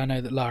Paradise, but I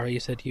know that Lara, you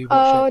said you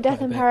watched Oh, it Death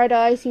quite a in bit.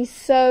 Paradise. He's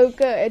so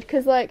good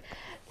because, like,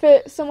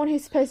 for someone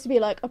who's supposed to be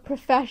like a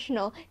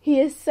professional, he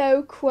is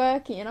so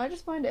quirky, and I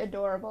just find it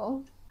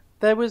adorable.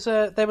 There was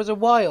a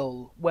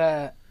while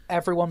where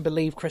everyone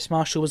believed Chris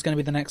Marshall was going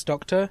to be the next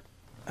Doctor,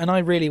 and I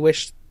really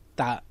wish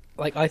that.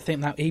 Like, I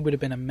think that he would have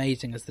been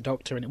amazing as the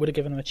Doctor, and it would have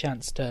given him a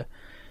chance to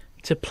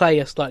play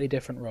a slightly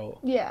different role.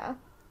 Yeah.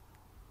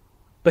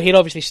 But he'd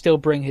obviously still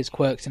bring his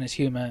quirks and his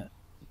humour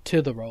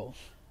to the role.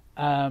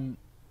 And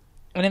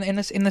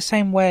in the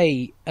same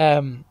way,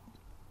 no,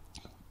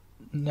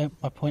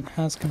 my point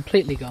has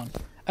completely gone.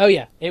 Oh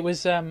yeah, it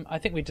was. I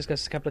think we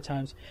discussed a couple of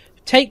times.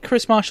 Take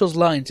Chris Marshall's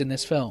lines in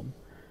this film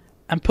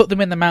and put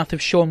them in the mouth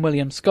of Sean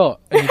William Scott,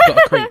 and you've got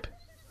a creep.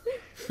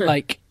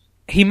 Like,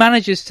 he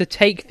manages to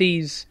take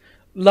these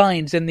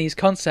lines and these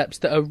concepts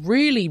that are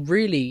really,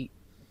 really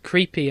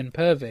creepy and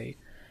pervy,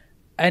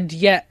 and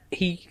yet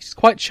he's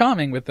quite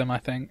charming with them, I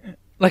think.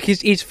 Like,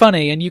 he's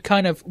funny, and you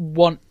kind of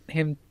want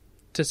him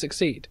to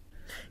succeed.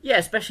 Yeah,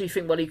 especially if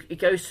you think, he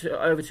goes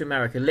over to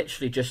America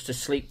literally just to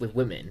sleep with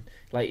women.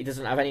 Like, he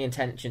doesn't have any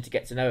intention to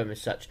get to know them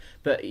as such.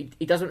 But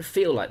he doesn't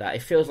feel like that.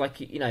 It feels like,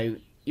 you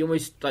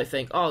almost like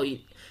think,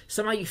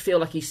 somehow you feel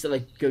like he's still a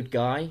good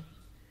guy.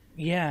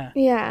 Yeah.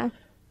 Yeah.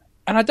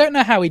 And I don't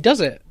know how he does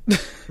it.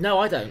 No,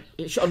 I don't.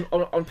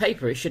 On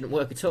paper, it shouldn't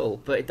work at all,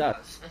 but it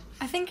does.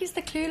 I think it's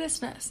the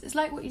cluelessness. It's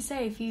like what you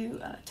say. If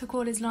you took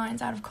all his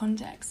lines out of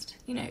context,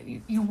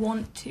 you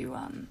want to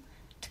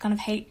kind of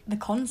hate the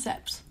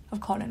concept of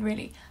Colin,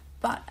 really.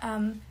 But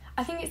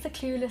I think it's the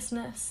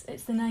cluelessness.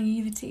 It's the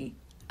naivety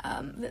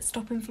that's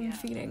stopping him from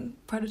feeling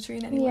predatory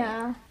in any way.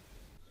 Yeah.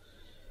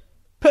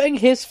 Putting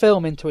his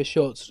film his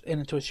story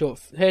into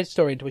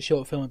a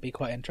short film would be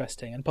quite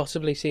interesting, and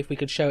possibly see if we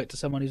could show it to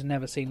someone who's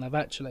never seen Love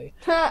Actually,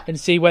 and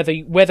see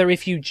whether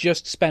if you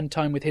just spend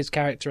time with his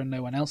character and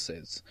no one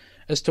else's,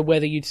 as to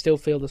whether you'd still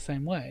feel the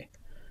same way.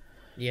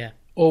 Yeah.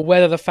 Or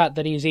whether the fact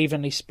that he's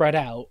evenly spread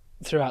out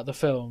throughout the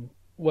film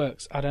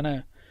works. I don't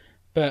know,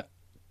 but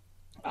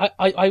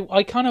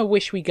I kind of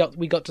wish we got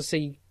to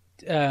see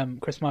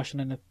Chris Marshall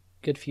in a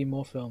good few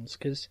more films,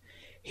 because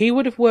he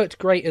would have worked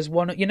great as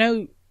one.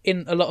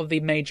 In a lot of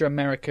the major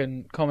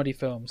American comedy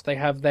films, they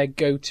have their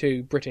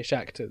go-to British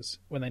actors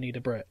when they need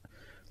a Brit.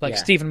 Like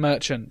Stephen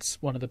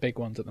Merchant's one of the big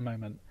ones at the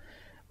moment.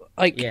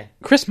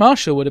 Chris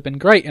Marshall would have been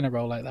great in a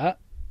role like that.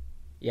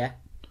 Yeah.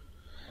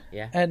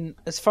 Yeah. And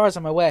as far as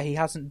I'm aware, he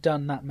hasn't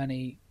done that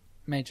many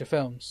major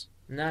films.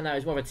 No,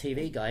 he's more of a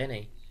TV guy, isn't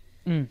he?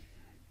 Mm.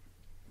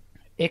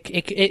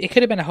 It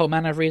could have been a whole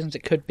manner of reasons.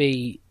 It could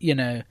be,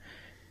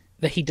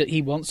 that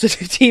he wants to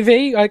do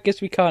TV. I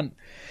guess we can't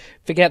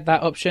forget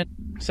that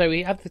option. So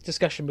we had the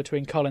discussion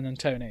between Colin and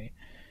Tony,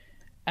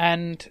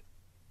 and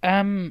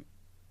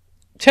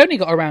Tony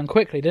got around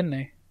quickly, didn't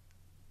he?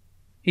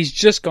 He's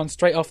just gone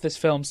straight off this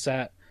film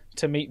set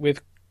to meet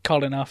with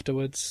Colin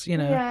afterwards.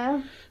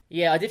 Yeah.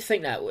 Yeah, I did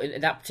think that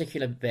in that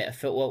particular bit. I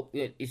felt, well,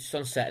 it's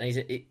on set,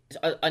 and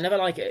I never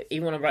like it.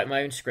 Even when I write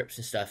my own scripts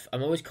and stuff,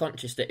 I'm always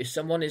conscious that if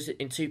someone is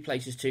in two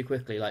places too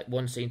quickly, like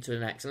one scene to the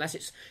next, unless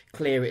it's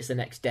clear it's the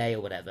next day or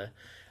whatever,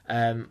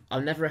 I'm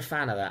never a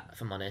fan of that.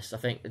 If I'm honest, I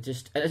think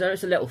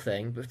it's a little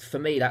thing, but for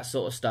me, that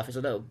sort of stuff is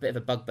a little bit of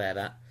a bugbear.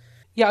 That.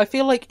 Yeah, I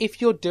feel like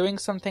if you're doing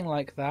something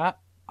like that,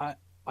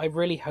 I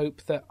really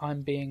hope that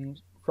I'm being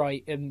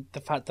right in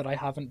the fact that I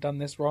haven't done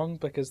this wrong,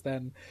 because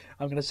then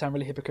I'm going to sound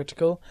really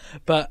hypocritical.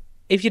 But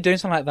if you're doing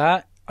something like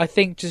that, I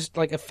think just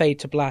like a fade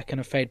to black and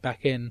a fade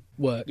back in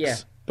works. Yeah.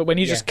 But when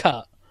you just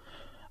cut,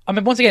 I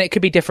mean, once again, it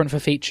could be different for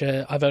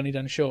feature. I've only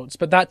done shorts,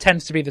 but that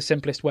tends to be the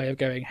simplest way of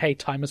going, hey,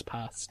 time has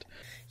passed.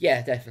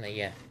 Yeah,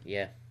 definitely,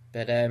 yeah.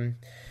 But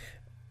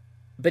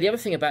the other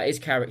thing about his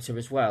character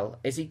as well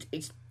is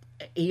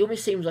he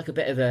almost seems like a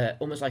bit of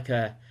almost like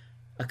a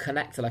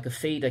connector, like a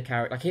feeder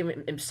character. Like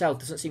him himself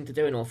doesn't seem to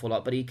do an awful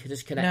lot, but he could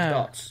just connect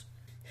dots.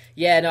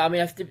 Yeah, no, I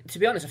mean, to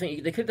be honest, I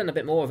think they could have done a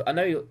bit more of. I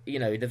know,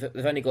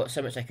 they've only got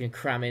so much they can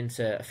cram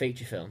into a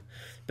feature film,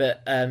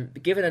 but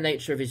given the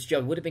nature of his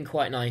job, it would have been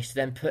quite nice to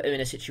then put him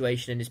in a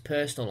situation in his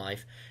personal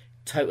life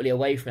totally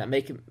away from that.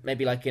 Make him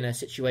maybe like in a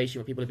situation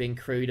where people are being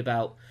crude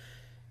about,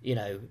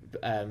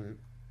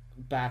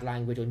 bad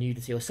language or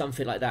nudity or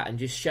something like that, and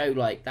just show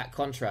like that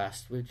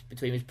contrast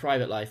between his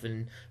private life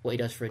and what he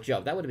does for a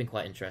job. That would have been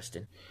quite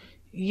interesting.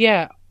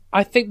 Yeah,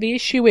 I think the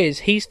issue is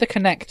he's the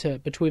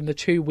connector between the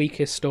two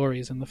weakest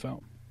stories in the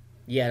film.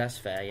 Yeah, that's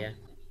fair, yeah.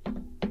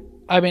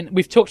 I mean,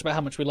 we've talked about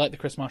how much we like the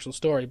Chris Marshall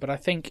story, but I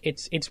think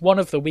it's one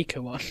of the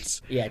weaker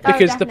ones. Yeah,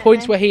 because the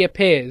points where he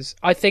appears,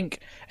 I think,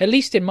 at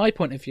least in my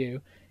point of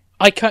view,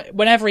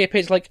 whenever he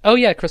appears, like, oh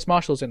yeah, Chris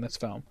Marshall's in this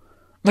film.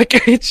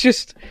 Like, it's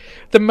just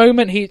the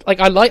moment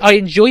I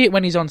enjoy it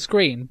when he's on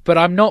screen, but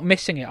I'm not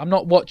missing it. I'm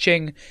not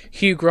watching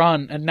Hugh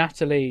Grant and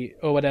Natalie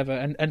or whatever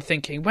and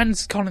thinking,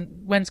 when's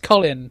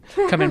Colin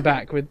coming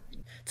back with.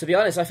 To be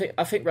honest,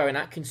 I think Rowan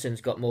Atkinson's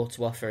got more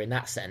to offer in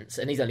that sense,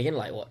 and he's only in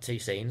 2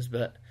 scenes,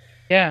 but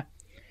yeah.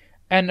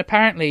 And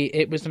apparently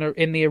it was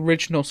in the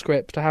original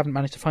script. I haven't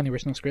managed to find the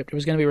original script. It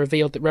was going to be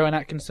revealed that Rowan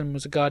Atkinson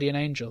was a guardian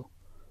angel.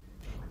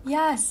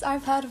 Yes,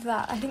 I've heard of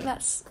that. I think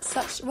that's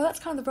that's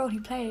kind of the role he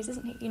plays,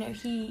 isn't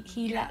he?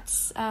 He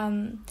lets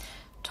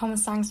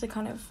Thomas Sangster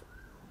kind of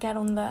get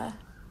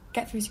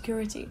through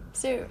security.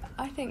 So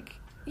I think,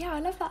 I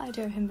love that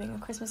idea of him being a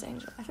Christmas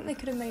angel. I think they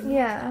could have made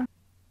more of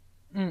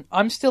that.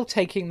 I'm still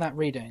taking that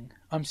reading.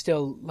 I'm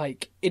still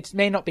it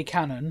may not be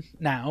canon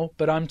now,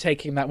 but I'm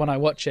taking that when I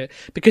watch it,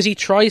 because he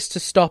tries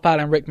to stop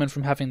Alan Rickman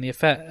from having the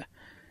affair.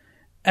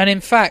 And in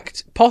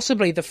fact,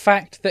 possibly the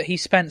fact that he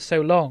spent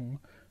so long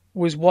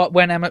was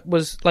when Emma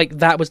was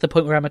that was the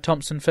point where Emma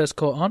Thompson first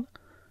caught on,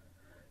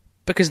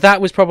 because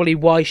that was probably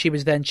why she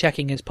was then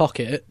checking his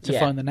pocket to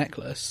find the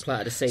necklace.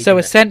 So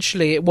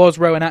essentially, it was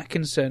Rowan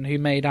Atkinson who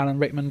made Alan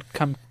Rickman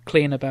come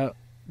clean about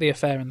the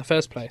affair in the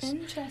first place.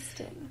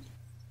 Interesting.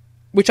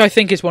 Which I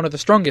think is one of the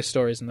strongest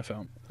stories in the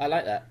film. I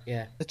like that.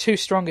 Yeah. The two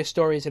strongest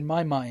stories in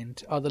my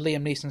mind are the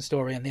Liam Neeson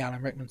story and the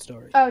Alan Rickman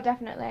story. Oh,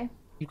 definitely.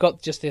 You've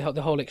got just the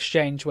whole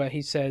exchange where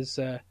he says.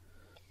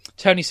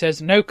 Tony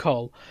says, no,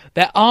 Cole,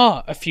 there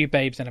are a few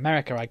babes in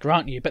America, I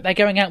grant you, but they're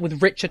going out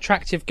with rich,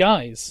 attractive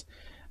guys.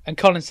 And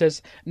Colin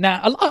says,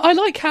 I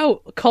like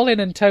how Colin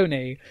and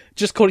Tony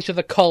just call each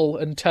other Cole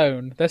and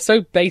Tone. They're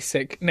so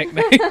basic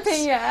nicknames.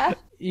 Yeah.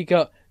 You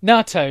got,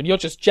 nah, Tone, you're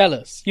just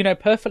jealous. You know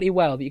perfectly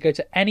well that you go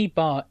to any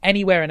bar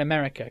anywhere in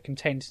America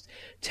contains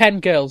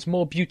 10 girls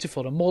more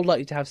beautiful and more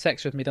likely to have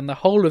sex with me than the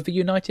whole of the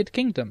United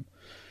Kingdom.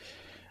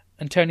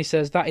 And Tony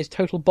says, that is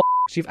total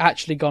bollocks. You've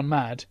actually gone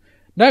mad.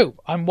 No,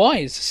 I'm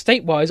wise.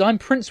 State-wise, I'm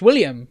Prince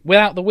William,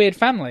 without the weird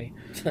family.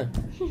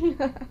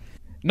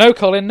 No,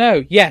 Colin,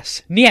 no.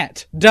 Yes,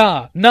 niet,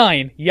 da,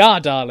 nine, ya,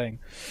 darling.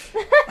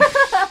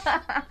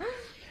 I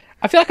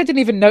feel like I didn't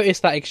even notice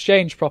that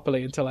exchange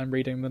properly until I'm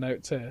reading the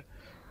notes here.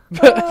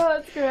 But,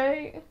 that's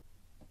great.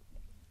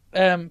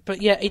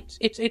 But yeah,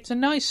 it's a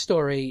nice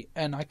story,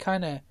 and I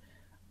kind of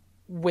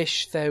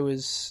wish there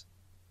was...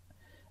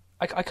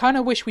 I kind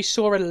of wish we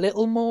saw a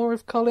little more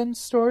of Colin's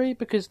story,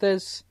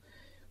 because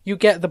you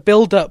get the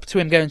build-up to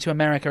him going to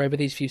America over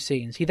these few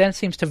scenes. He then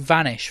seems to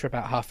vanish for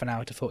about half an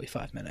hour to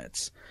 45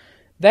 minutes.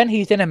 Then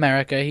he's in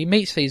America, he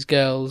meets these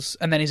girls,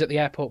 and then he's at the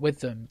airport with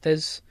them.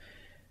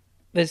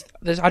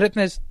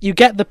 You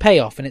get the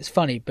payoff, and it's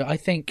funny, but I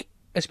think,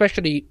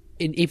 especially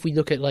if we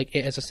look at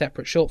it as a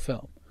separate short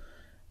film,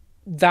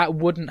 that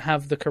wouldn't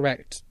have the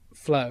correct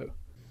flow.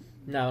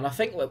 No, and I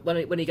think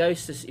when he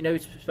goes to, we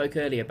spoke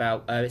earlier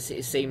about,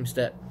 it seems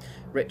that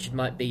Richard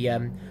might be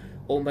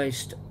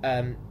almost...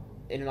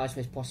 in the nicest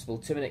way possible,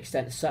 to an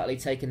extent, certainly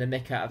taking the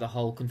mick out of the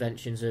whole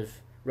conventions of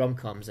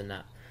rom-coms and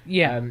that.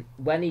 Yeah.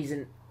 When he's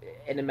in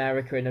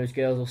America and those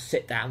girls will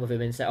sit down with him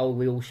and say, oh,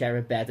 we all share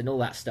a bed and all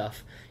that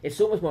stuff, it's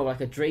almost more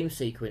like a dream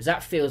sequence.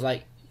 That feels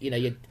like,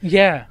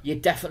 you're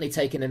definitely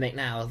taking the mick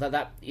now.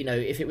 That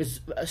if it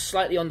was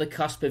slightly on the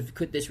cusp of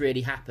could this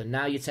really happen,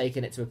 now you're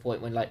taking it to a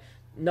point when,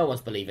 no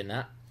one's believing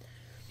that.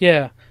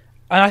 Yeah.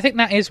 And I think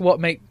that is what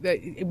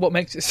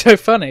makes it so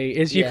funny,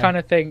 is you kind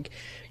of think,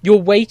 you're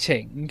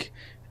waiting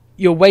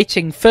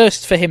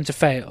first for him to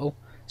fail,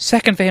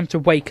 second for him to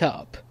wake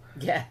up,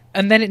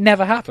 and then it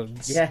never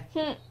happens. Yeah.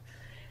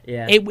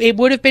 It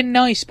would have been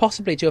nice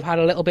possibly to have had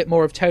a little bit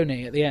more of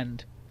Tony at the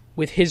end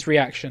with his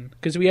reaction,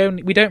 because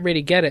we don't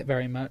really get it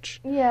very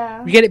much.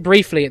 Yeah, we get it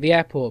briefly at the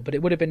airport, but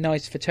it would have been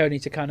nice for Tony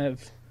to kind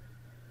of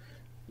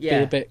be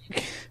a bit.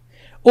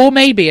 Or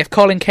maybe if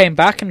Colin came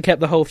back and kept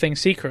the whole thing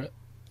secret.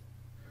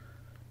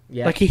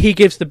 Yeah. Like he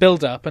gives the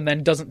build up and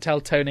then doesn't tell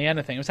Tony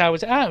anything. It was how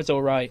was it? It was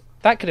all right.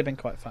 That could have been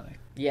quite funny.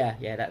 Yeah,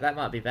 that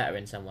might be better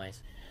in some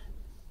ways.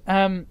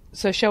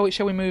 So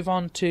shall we move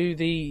on to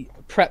the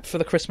prep for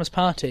the Christmas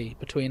party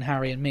between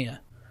Harry and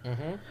Mia?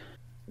 Mm-hmm.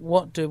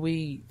 What do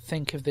we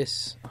think of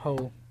this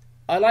whole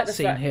I like the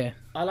scene fact, here?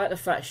 I like the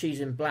fact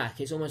she's in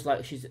black. It's almost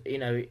like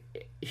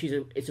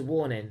it's a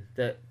warning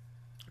that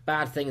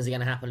bad things are going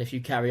to happen if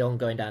you carry on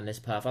going down this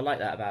path. I like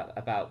that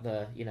about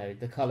the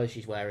the colour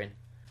she's wearing.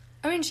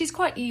 I mean, she's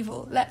quite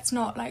evil. Let's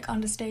not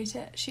understate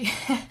it. She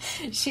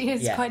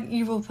is quite an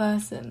evil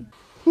person.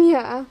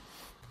 Yeah.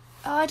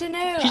 Oh, I don't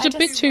know. She's a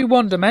bit too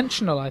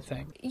one-dimensional, I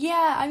think.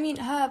 Yeah, I mean,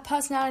 her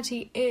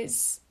personality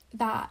is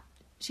that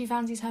she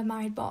fancies her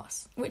married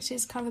boss, which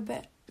is kind of a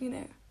bit,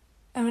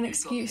 of an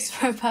excuse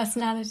for her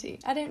personality.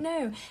 I don't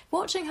know.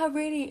 Watching her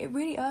it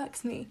really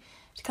irks me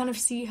to kind of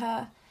see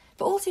her,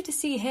 but also to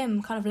see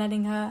him kind of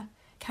letting her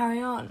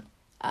carry on.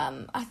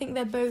 I think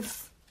they're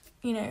both,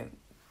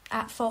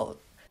 at fault.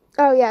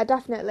 Oh yeah,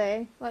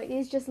 definitely. Like,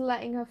 he's just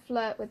letting her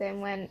flirt with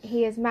him when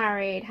he is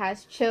married,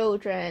 has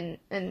children,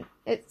 and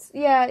it's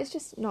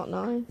just not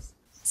nice.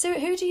 So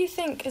who do you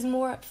think is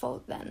more at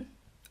fault then?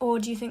 Or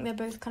do you think they're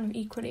both kind of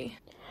equally?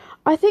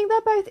 I think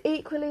they're both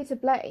equally to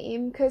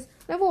blame, because,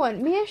 number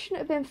one, Mia shouldn't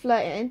have been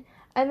flirting,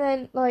 and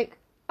then, I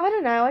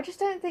don't know, I just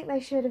don't think they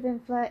should have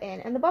been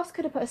flirting, and the boss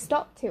could have put a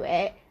stop to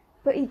it,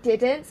 but he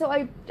didn't, so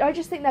I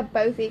just think they're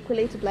both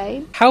equally to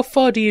blame. How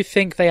far do you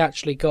think they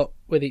actually got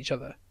with each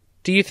other?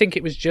 Do you think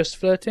it was just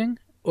flirting,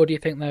 or do you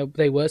think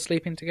they were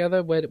sleeping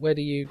together? Where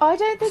do you? I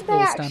don't think they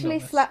stand actually on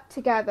this? slept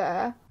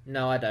together.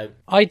 No, I don't.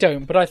 I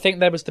don't, but I think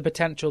there was the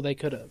potential they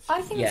could have.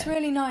 I think it's Yeah.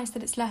 really nice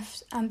that it's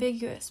left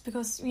ambiguous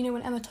because,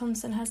 when Emma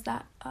Thompson has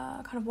that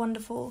kind of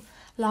wonderful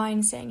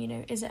line saying,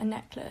 is it a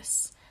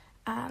necklace?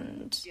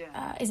 And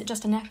is it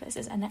just a necklace?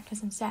 Is it a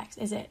necklace and sex?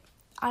 Is it?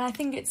 And I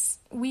think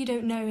we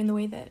don't know in the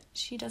way that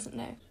she doesn't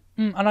know.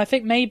 And I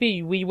think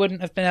maybe we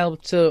wouldn't have been able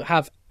to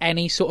have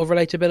any sort of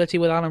relatability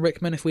with Alan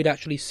Rickman if we'd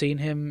actually seen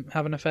him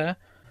have an affair.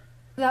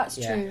 That's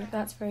Yeah. true.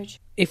 That's very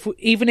true.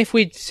 Even if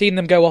we'd seen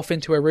them go off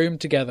into a room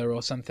together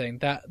or something,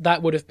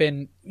 that would have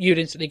been, you'd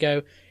instantly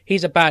go,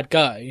 he's a bad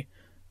guy,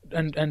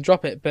 and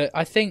drop it. But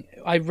I think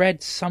I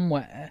read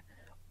somewhere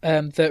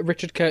that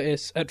Richard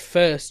Curtis at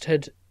first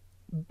had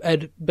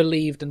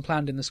believed and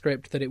planned in the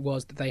script that it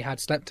was that they had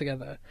slept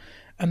together,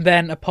 and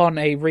then upon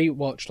a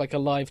rewatch, like a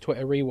live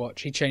Twitter rewatch,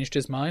 he changed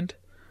his mind.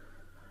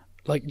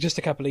 Like just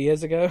a couple of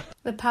years ago.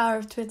 The power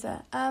of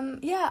Twitter.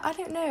 I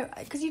don't know,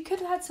 because you could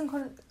have had some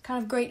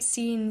kind of great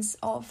scenes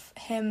of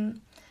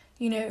him,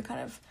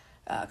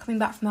 coming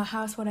back from our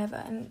house, whatever,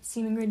 and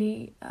seeming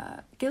really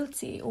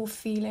guilty or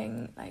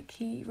feeling like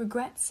he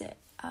regrets it.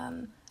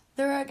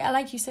 There are,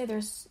 like you say,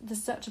 there's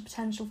such a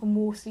potential for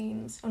more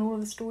scenes on all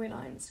of the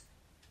storylines,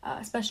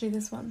 especially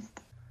this one.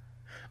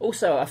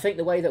 Also, I think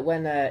the way that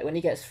when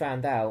he gets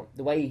found out,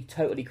 the way he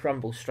totally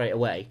crumbles straight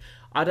away,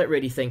 I don't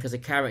really think as a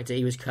character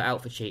he was cut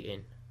out for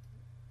cheating.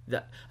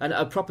 And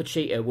a proper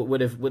cheater would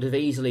have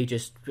easily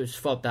just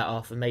fobbed that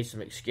off and made some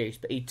excuse,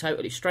 but he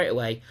totally straight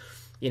away,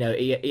 he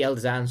held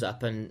his hands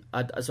up, and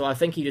so I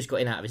think he just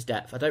got in out of his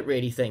depth. I don't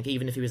really think,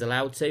 even if he was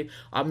allowed to,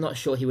 I'm not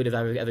sure he would have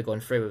ever gone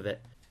through with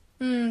it.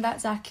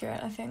 That's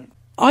accurate, I think.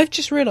 I've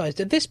just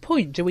realised, at this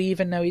point, do we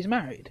even know he's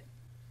married?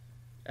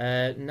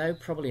 No,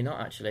 probably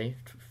not, actually,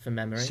 from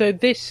memory. So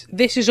this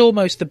is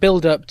almost the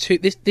build-up to...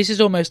 This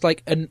is almost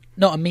like,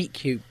 not a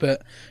meet-cute,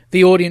 but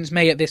the audience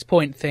may at this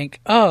point think,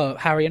 oh,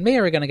 Harry and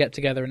Mia are going to get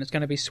together and it's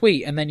going to be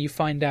sweet, and then you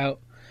find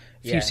out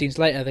a few scenes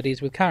later that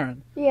he's with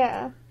Karen.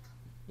 Yeah.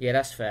 Yeah,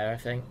 that's fair, I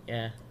think,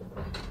 yeah.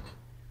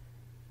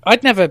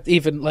 I'd never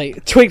even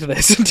twigged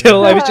this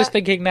until I was just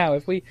thinking now.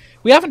 If we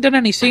haven't done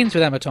any scenes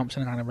with Emma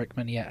Thompson and Alan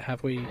Rickman yet,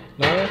 have we,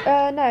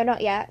 Laura? No,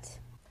 not yet.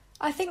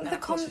 I think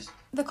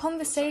the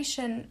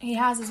conversation he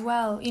has as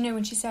well,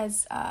 when she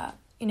says,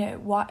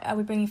 why are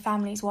we bringing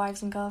families,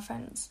 wives and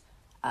girlfriends?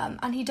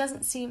 And he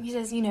doesn't seem, he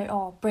says,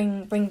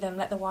 bring them,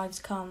 let the wives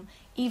come,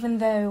 even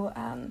though,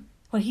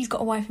 he's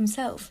got a wife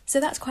himself. So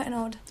that's quite an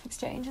odd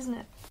exchange, isn't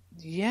it?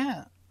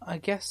 Yeah, I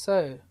guess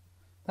so.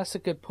 That's a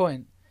good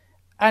point.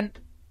 And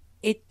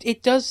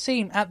it does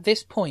seem at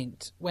this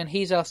point, when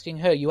he's asking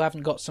her, you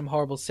haven't got some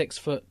horrible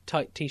 6-foot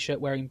tight t-shirt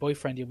wearing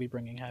boyfriend you'll be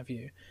bringing, have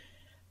you?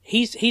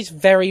 He's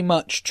very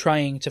much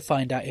trying to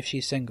find out if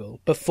she's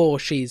single before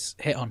she's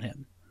hit on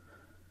him.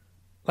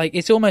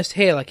 It's almost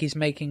here like he's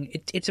making...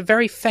 It's a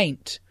very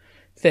faint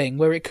thing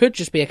where it could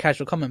just be a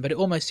casual comment, but it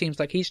almost seems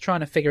like he's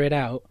trying to figure it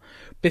out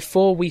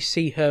before we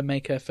see her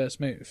make her first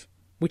move,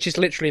 which is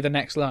literally the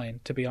next line,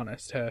 to be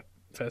honest, her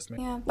first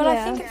move. Yeah, but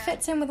I think it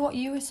fits in with what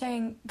you were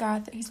saying,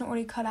 Gareth, that he's not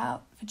really cut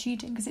out for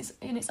cheating, because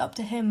it's up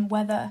to him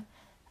whether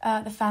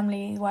the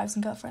family, wives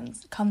and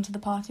girlfriends, come to the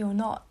party or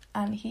not.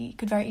 And he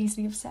could very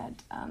easily have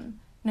said,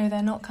 no,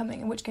 they're not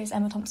coming, in which case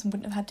Emma Thompson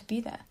wouldn't have had to be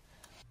there.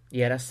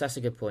 Yeah, that's a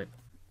good point.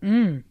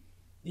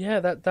 Yeah,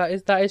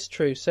 that is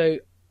true. So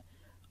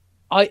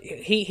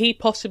he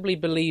possibly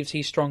believes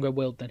he's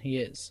stronger-willed than he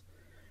is.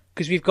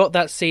 Because we've got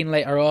that scene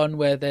later on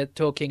where they're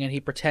talking and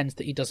he pretends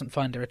that he doesn't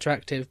find her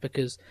attractive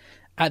because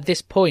at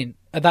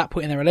that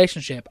point in the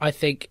relationship, I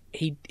think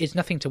he is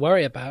nothing to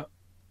worry about.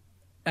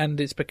 And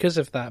it's because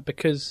of that,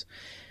 because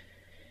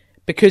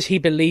he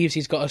believes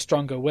he's got a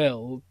stronger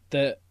will,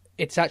 that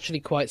it's actually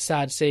quite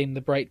sad seeing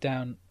the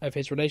breakdown of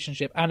his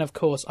relationship. And of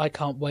course, I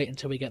can't wait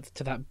until we get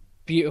to that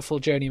beautiful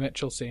Joni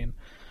Mitchell scene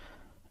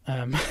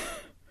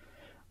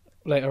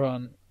later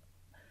on.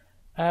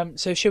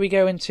 So shall we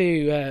go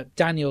into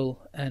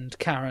Daniel and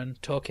Karen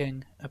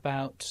talking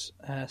about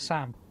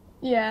Sam?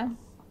 Yeah.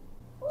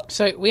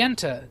 So we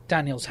enter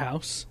Daniel's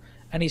house,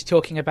 and he's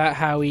talking about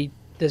how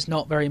there's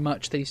not very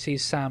much that he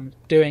sees Sam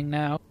doing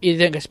now. He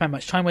don't get to spend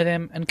much time with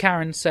him, and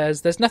Karen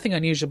says, "There's nothing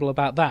unusual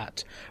about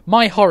that.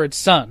 My horrid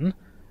son,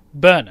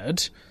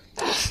 Bernard."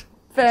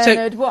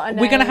 Bernard, what a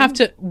name. We're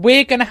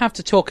gonna have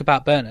to talk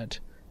about Bernard.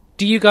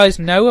 Do you guys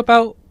know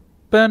about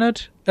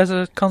Bernard as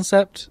a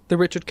concept? The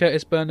Richard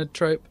Curtis Bernard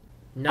trope?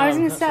 No, I was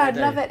going to not say, sure I I'd do.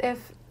 love it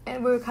if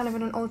we were kind of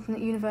in an alternate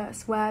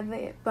universe where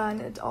the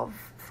Bernard of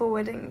Four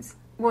Weddings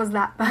was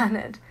that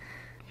Bernard.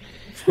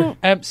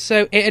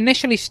 So it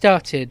initially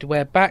started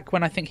where back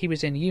when I think he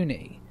was in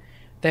uni,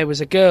 there was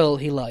a girl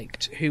he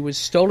liked who was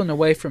stolen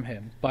away from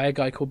him by a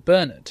guy called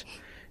Bernard,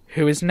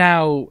 who is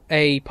now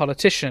a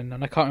politician,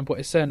 and I can't remember what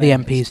his surname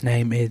is. The MP's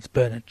name is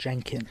Bernard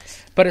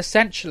Jenkins. But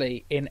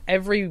essentially, in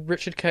every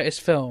Richard Curtis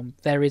film,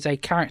 there is a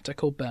character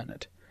called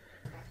Bernard.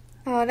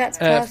 Oh, that's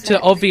perfect. To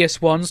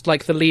obvious ones,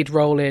 like the lead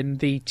role in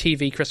the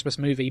TV Christmas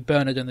movie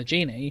Bernard and the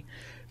Genie,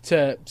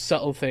 to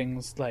subtle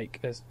things like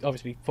there's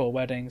obviously Four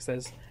Weddings.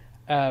 There's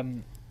a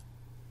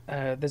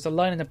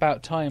line in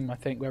About Time, I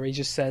think, where he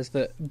just says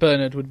that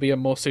Bernard would be a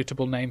more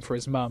suitable name for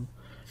his mum.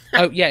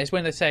 Oh yeah, it's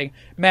when they're saying,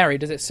 "Mary,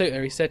 does it suit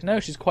her?" He said, "No,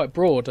 she's quite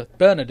broad.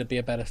 Bernard would be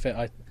a better suit,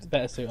 I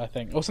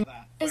think." Or something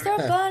like that. Is there a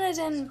Bernard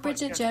in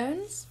Bridget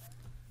Jones?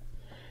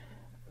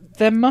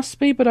 There must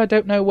be, but I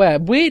don't know where.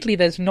 Weirdly,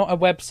 there's not a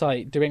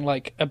website doing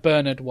like a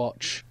Bernard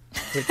watch,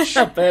 which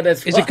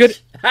Bernard's is watch. a good.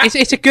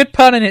 It's a good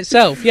pun in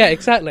itself. Yeah,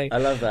 exactly. I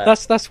love that.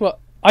 That's what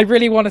I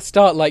really want to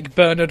start, like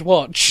Bernard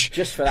watch.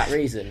 Just for that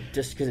reason,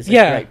 just because it's a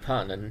Yeah. great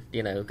pun,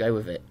 and go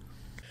with it.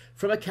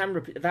 From a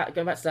camera, going back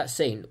to that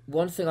scene,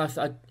 one thing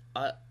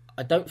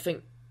I don't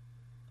think,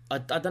 I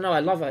don't know. I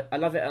love it,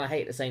 and I hate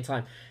it at the same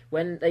time.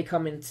 When they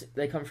come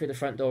through the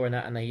front door and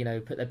that, and they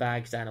put their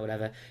bags down or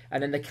whatever,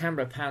 and then the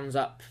camera pans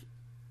up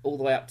all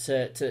the way up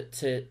to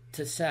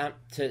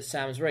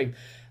Sam's room.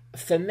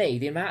 For me,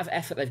 the amount of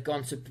effort they've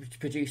gone to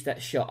produce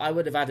that shot, I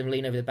would have had him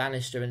lean over the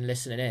banister and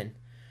listening in.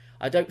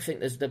 I don't think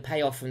there's the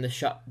payoff from the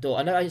shut door.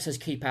 I know it says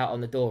keep out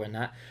on the door and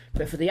that,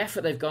 but for the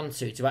effort they've gone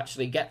to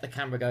actually get the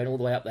camera going all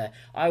the way up there,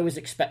 I was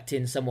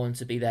expecting someone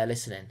to be there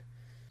listening.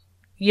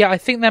 Yeah, I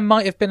think there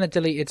might have been a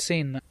deleted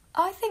scene.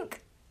 I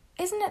think,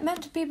 isn't it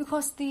meant to be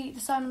because the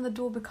sign on the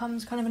door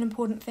becomes kind of an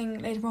important thing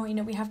later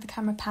on? We have the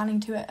camera panning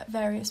to it at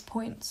various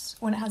points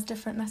when it has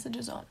different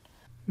messages on.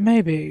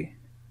 Maybe.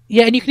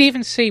 Yeah, and you can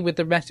even see with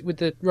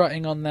the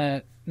writing on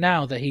there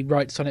now that he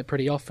writes on it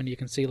pretty often. You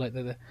can see like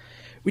the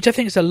which I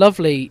think is a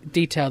lovely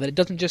detail, that it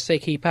doesn't just say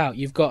keep out.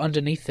 You've got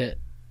underneath it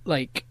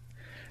like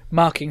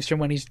markings from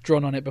when he's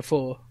drawn on it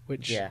before.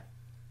 Which Yeah.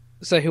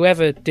 So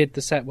whoever did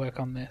the set work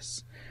on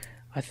this,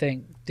 I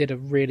think, did a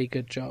really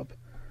good job.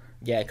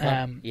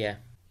 Yeah. Yeah.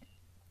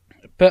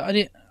 But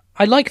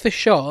I like the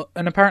shot,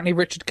 and apparently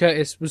Richard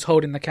Curtis was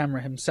holding the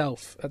camera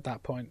himself at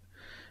that point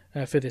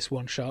for this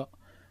one shot.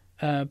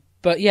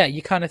 But yeah,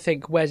 you kind of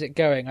think, where's it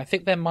going? I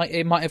think it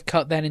might have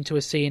cut then into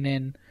a scene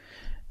in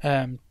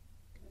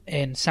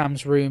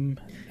Sam's room.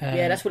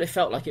 Yeah, that's what it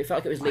felt like. It felt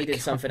like it was leading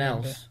something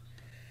else.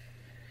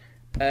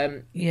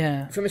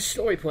 Yeah. From a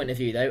story point of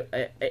view, though,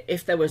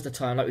 if there was the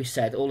time, like we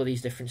said, all of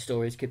these different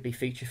stories could be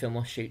feature film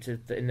or shoots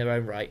in their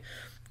own right.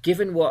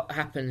 Given what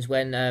happens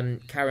when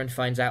Karen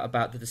finds out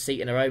about the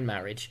deceit in her own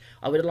marriage,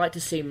 I would have liked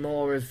to see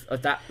more of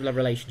that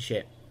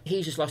relationship.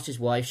 He's just lost his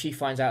wife. She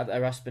finds out that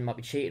her husband might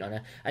be cheating on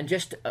her, and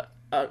just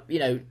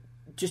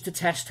just to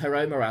test her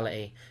own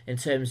morality in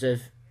terms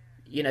of,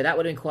 that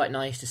would have been quite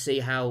nice to see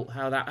how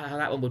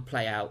that one would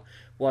play out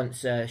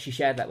once she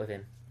shared that with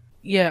him.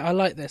 Yeah, I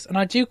like this, and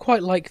I do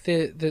quite like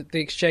the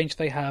exchange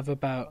they have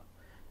about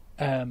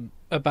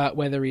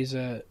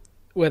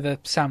whether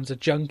Sam's a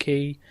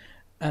junkie,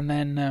 and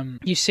then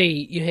you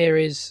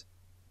hear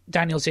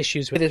Daniel's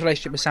issues with his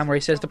relationship with Sam, where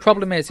he says the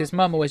problem is his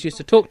mum always used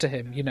to talk to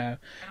him,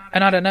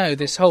 and I don't know,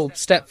 this whole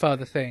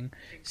stepfather thing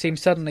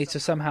seems suddenly to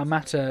somehow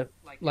matter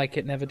like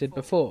it never did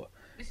before.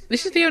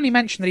 This is the only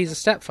mention that he's a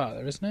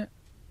stepfather, isn't it?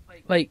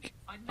 Like,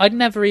 I'd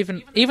never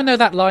even though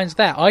that line's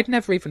there, I'd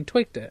never even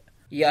twigged it.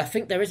 Yeah, I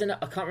think there is I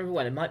can't remember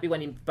when. It might be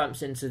when he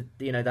bumps into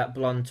that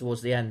blonde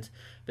towards the end.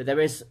 But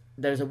there's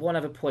a one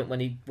other point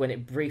when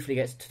it briefly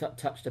gets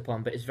touched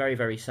upon, but it's very,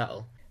 very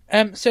subtle.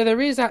 So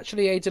there is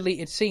actually a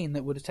deleted scene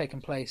that would have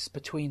taken place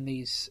between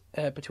this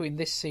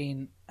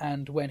scene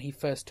and when he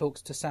first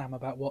talks to Sam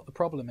about what the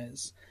problem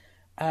is.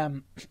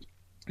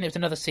 There's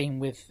another scene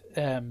with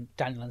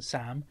Daniel and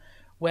Sam,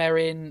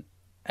 wherein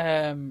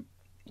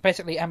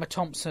basically Emma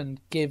Thompson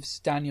gives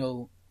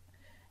Daniel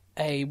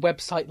a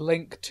website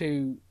link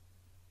to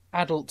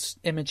adult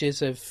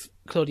images of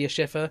Claudia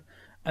Schiffer,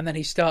 and then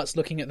he starts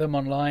looking at them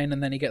online,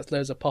 and then he gets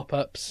loads of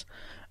pop-ups,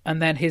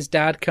 and then his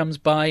dad comes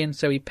by, and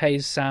so he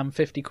pays Sam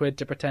 50 quid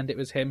to pretend it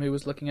was him who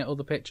was looking at all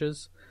the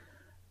pictures.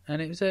 And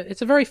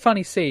it's a very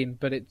funny scene,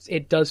 but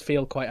it does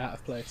feel quite out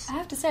of place. I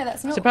have to say,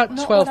 that's not, it's about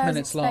not 12 what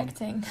minutes I was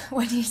expecting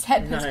when you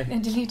said this a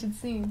deleted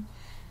scene.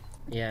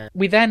 Yeah.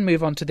 We then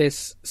move on to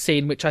this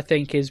scene, which I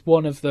think is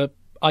one of the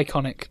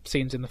iconic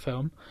scenes in the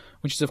film,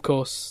 which is, of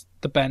course,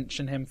 the bench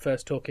and him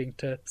first talking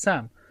to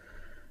Sam.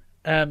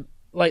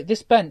 Like,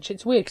 this bench,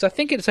 it's weird, because I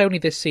think it's only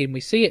this scene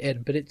we see it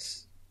in, but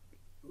it's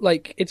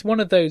one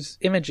of those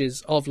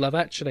images of Love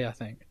Actually, I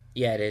think.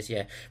 Yeah, it is,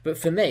 yeah. But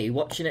for me,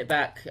 watching it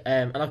back,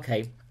 and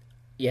okay,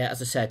 yeah,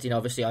 as I said,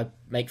 obviously I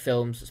make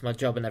films, it's my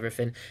job and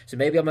everything, so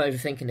maybe I'm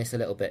overthinking this a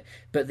little bit,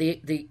 but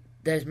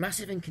there's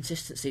massive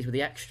inconsistencies with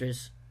the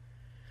extras.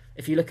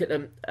 If you look at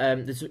them,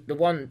 there's the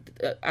one,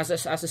 as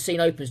the scene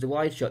opens, the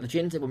wide shot, the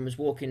ginger woman was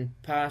walking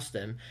past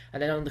them,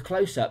 and then on the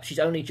close-up, she's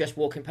only just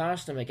walking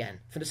past them again,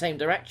 from the same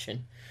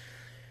direction.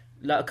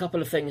 Like, a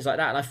couple of things like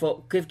that, and I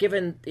thought,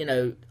 given,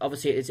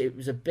 obviously it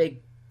was a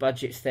big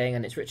budget thing,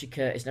 and it's Richard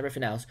Curtis and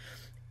everything else,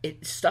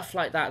 it's stuff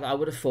like that I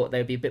would have thought they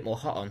would be a bit more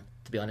hot on,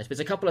 to be honest. But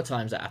there's a couple of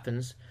times that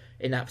happens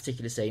in that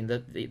particular scene,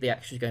 the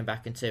extras going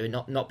back into and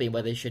not being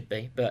where they should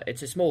be. But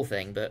it's a small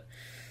thing, but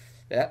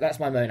that's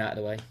my moan out of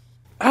the way.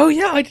 Oh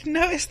yeah, I didn't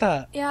notice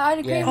that. Yeah, I'd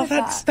agree with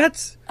that.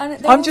 That's.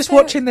 And I'm just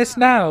watching this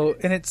now,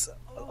 and it's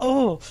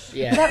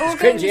yeah, they're all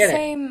it's going cringy, the isn't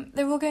same.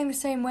 They're all going the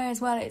same way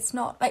as well. It's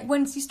not like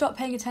once you stop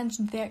paying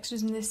attention to the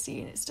extras in this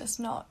scene, it's just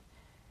not.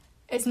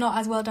 It's not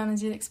as well done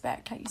as you'd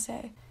expect, like you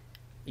say.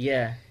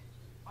 Yeah.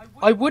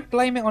 I would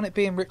blame it on it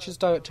being Richard's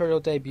directorial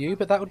debut,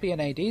 but that would be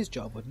an AD's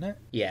job, wouldn't it?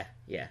 Yeah.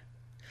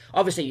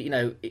 Obviously,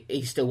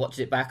 he still watches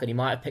it back and he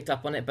might have picked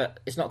up on it,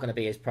 but it's not going to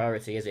be his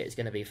priority, is it? It's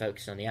going to be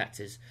focused on the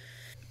actors.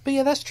 But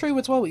yeah, that's true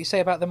as well, what you say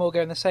about them all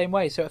going the same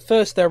way. So at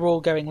first they're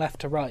all going left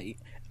to right,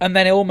 and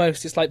then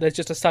it's like there's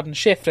just a sudden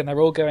shift and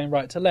they're all going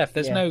right to left.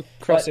 There's no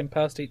crossing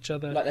past each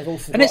other. Like they've all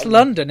forgotten. And it's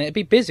London, it'd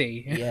be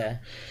busy. Yeah.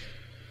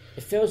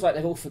 It feels like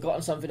they've all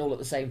forgotten something all at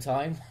the same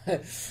time.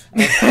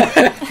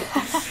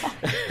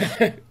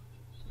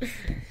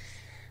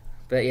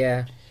 But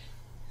yeah,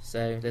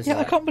 so there's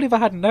I can't believe I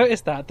hadn't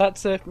noticed that.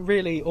 That's a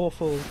really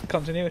awful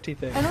continuity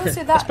thing. And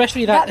also that,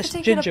 especially that that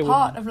particular ginger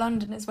part woman. of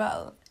London as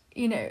well.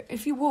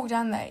 If you walk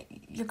down there,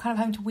 you're kind of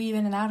having to weave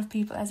in and out of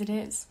people as it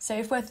is. So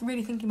if we're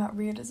really thinking about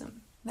realism,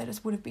 there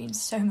just would have been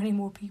so many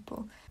more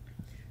people.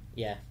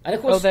 Yeah, and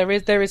of course,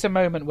 there is a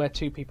moment where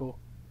two people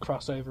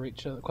cross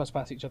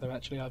past each other.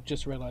 Actually, I've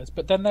just realised.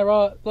 But then there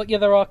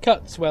are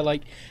cuts where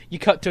you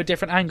cut to a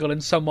different angle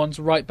and someone's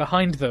right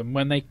behind them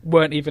when they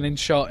weren't even in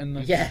shot in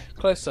the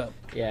close up.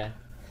 Yeah.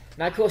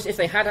 Now, of course, if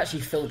they had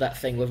actually filled that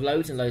thing with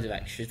loads and loads of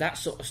extras, that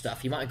sort of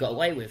stuff you might have got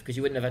away with because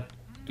you wouldn't have had.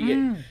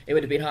 It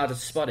would have been harder to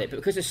spot it, but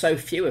because there's so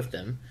few of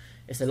them,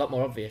 it's a lot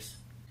more obvious.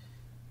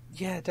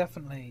 Yeah,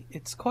 definitely.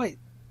 It's quite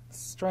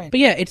strange. But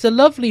yeah, it's a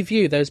lovely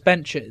view, those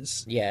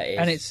benches. Yeah, it is.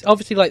 And it's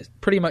obviously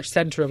pretty much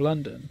centre of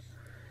London.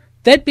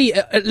 There'd be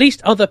at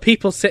least other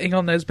people sitting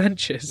on those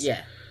benches.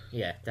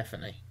 Yeah,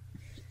 definitely.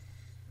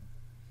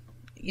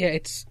 Yeah,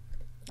 it's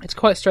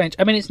quite strange.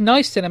 I mean, it's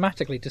nice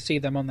cinematically to see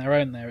them on their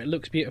own there. It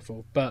looks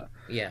beautiful, but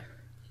yeah,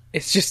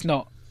 it's just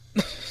not.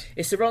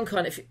 It's the wrong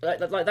kind of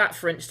like that.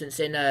 For instance,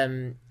 in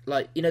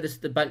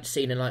the bunch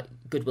scene in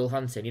Good Will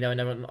Hunting, in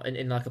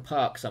a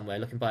park somewhere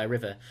looking by a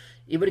river,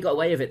 you would have got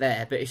away with it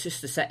there. But it's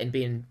just the setting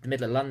being the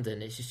middle of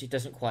London. It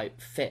doesn't quite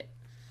fit.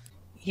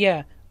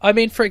 Yeah. I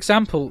mean, for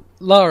example,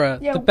 Lara,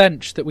 the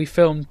bench that we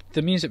filmed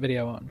the music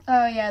video on.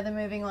 Oh yeah, the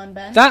moving on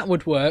bench. That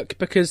would work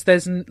because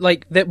there's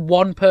that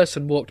one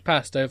person walked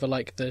past over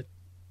the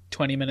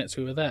 20 minutes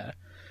we were there,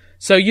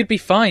 so you'd be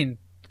fine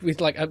with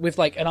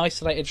an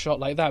isolated shot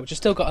like that, which has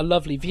still got a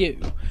lovely view,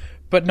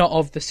 but not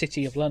of the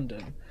city of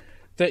London.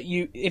 That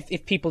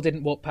if people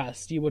didn't walk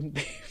past, you wouldn't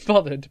be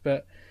bothered.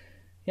 But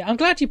yeah, I'm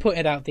glad you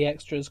pointed out the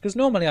extras because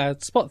normally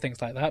I'd spot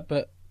things like that,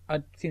 but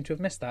I seem to have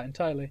missed that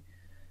entirely.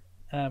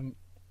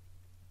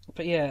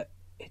 But yeah,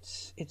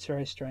 it's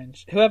very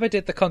strange. Whoever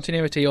did the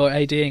continuity or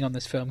ADing on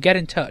this film, get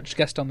in touch,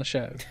 guest on the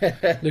show. I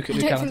don't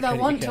think they'll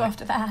want to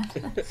after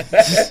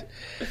that.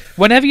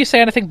 Whenever you say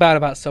anything bad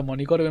about someone,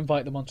 you've got to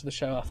invite them onto the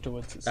show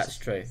afterwards. That's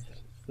true.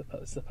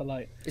 It's the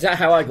polite. Is that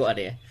how I got on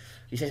here?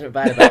 You say something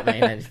bad about me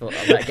and then you thought,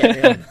 I better get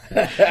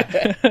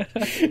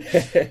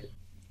me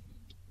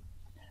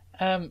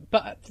on.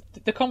 But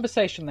the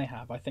conversation they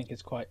have, I think,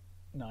 is quite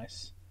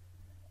nice.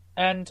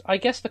 And I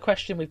guess the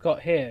question we've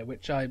got here,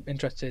 which I'm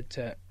interested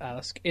to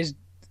ask, is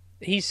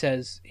he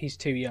says he's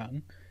too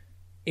young.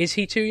 Is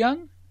he too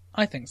young?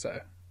 I think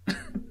so.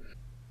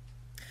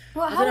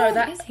 Well, how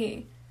old is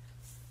he?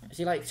 Is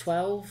he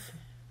 12?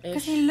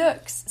 Because he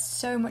looks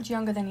so much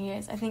younger than he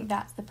is. I think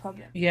that's the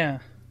problem. Yeah.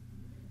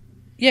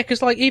 Yeah,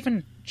 because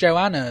even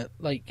Joanna,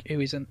 who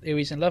he's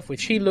in love with,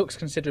 she looks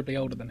considerably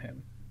older than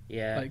him.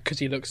 Yeah. Because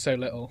he looks so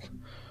little.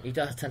 He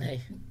does, doesn't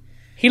he?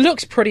 He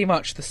looks pretty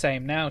much the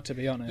same now, to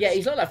be honest. Yeah,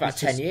 he's looked like about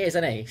 10 years,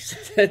 hasn't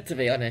he? To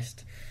be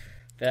honest.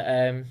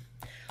 But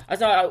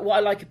What I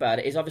like about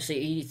it is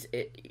obviously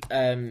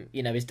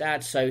his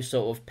dad's so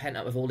sort of pent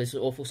up with all this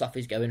awful stuff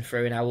he's going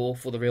through and how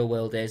awful the real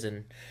world is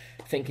and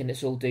thinking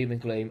it's all doom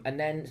and gloom. And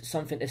then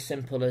something as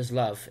simple as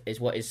love is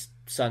what his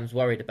son's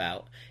worried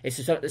about.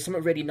 There's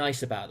something really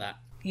nice about that.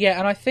 Yeah,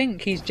 and I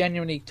think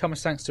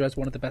Thomas Sangster has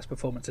one of the best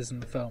performances in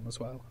the film as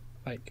well.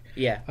 I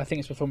think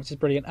his performance is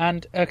brilliant.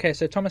 And, okay,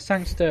 so Thomas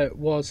Sangster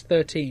was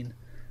 13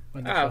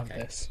 when they filmed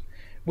this,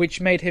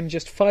 which made him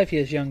just 5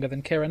 years younger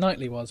than Keira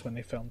Knightley was when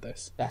they filmed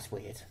this. That's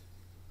weird.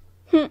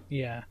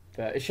 Yeah.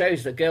 But it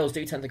shows that girls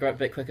do tend to grow up a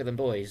bit quicker than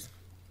boys.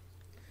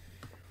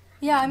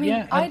 Yeah, I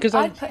mean, I'd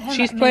put him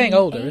she's at playing maybe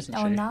older, 8 isn't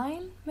she? or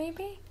 9,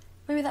 maybe?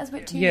 Maybe that's a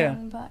bit too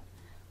young, but...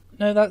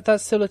 No,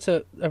 that's similar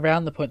to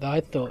around the point that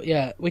I thought,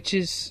 which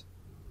is...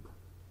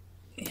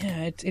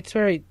 Yeah, it's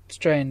very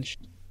strange.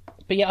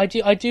 But yeah,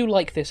 I do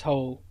like this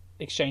whole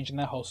exchange and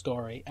their whole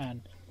story,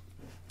 and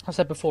as I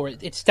said before,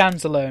 it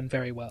stands alone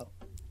very well.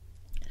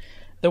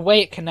 The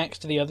way it connects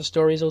to the other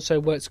stories also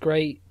works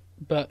great,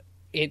 but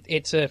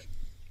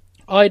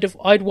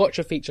I'd watch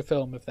a feature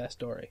film of their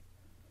story,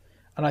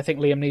 and I think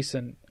Liam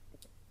Neeson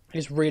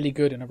is really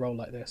good in a role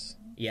like this.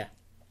 Yeah.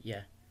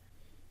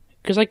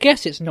 Because I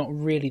guess it's not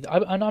really...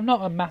 And I'm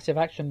not a massive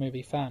action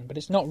movie fan, but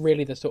it's not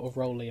really the sort of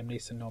role Liam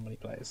Neeson normally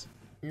plays.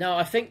 No,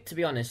 I think, to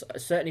be honest,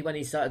 certainly when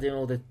he started doing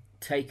all the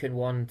Taken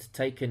 1 to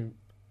Taken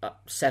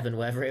 7,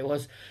 whatever it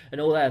was,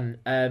 and all them,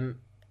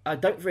 I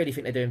don't really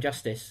think they do him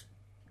justice.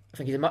 I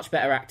think he's a much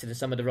better actor than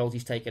some of the roles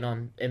he's taken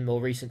on in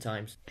more recent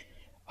times.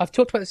 I've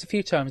talked about this a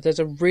few times. There's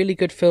a really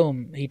good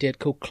film he did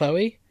called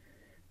Chloe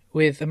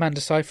with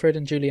Amanda Seyfried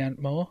and Julianne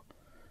Moore.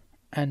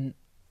 And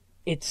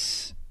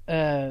it's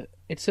a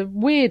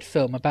weird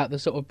film about the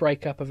sort of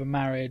breakup of a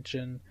marriage,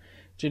 and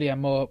Julianne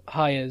Moore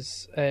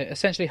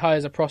essentially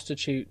hires a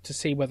prostitute to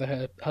see whether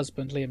her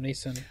husband, Liam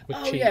Neeson, would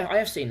cheat. Oh, yeah, I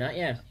have seen that,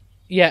 yeah.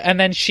 Yeah, and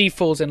then she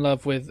falls in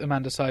love with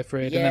Amanda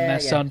Seyfried, and then their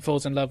son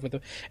falls in love with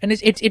them. And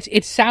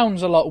it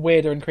sounds a lot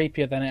weirder and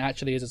creepier than it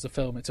actually is as a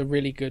film. It's a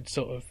really good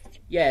sort of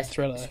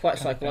thriller. It's quite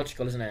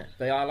psychological, isn't it?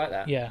 But I like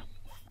that. Yeah.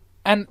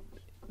 And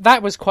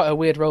that was quite a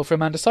weird role for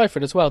Amanda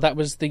Seyfried as well. That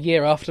was the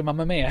year after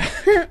Mamma Mia.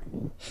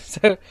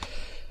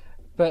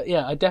 But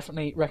yeah, I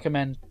definitely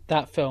recommend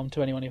that film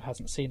to anyone who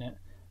hasn't seen it.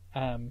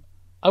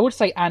 I would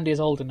say Andy is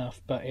old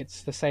enough, but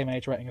it's the same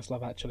age rating as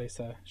Love Actually,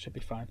 so it should be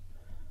fine.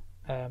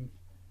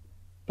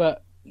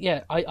 But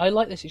yeah, I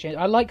like this exchange.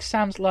 I like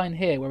Sam's line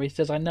here where he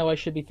says, I know I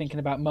should be thinking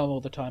about Mum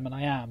all the time, and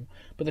I am,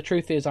 but the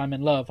truth is I'm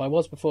in love. I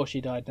was before she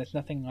died. There's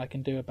nothing I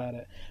can do about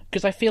it.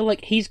 Because I feel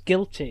like he's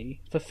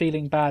guilty for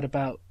feeling bad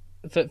about,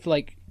 for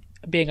like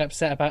being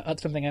upset about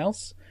something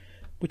else,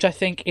 which I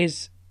think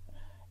is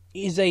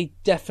a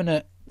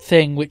definite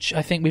thing which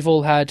I think we've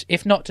all had,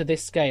 if not to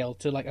this scale,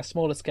 to like a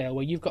smaller scale,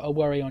 where you've got a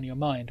worry on your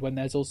mind when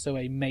there's also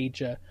a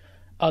major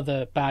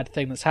other bad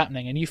thing that's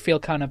happening, and you feel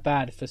kind of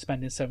bad for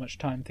spending so much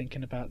time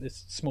thinking about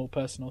this small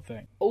personal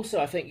thing. Also,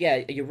 I think,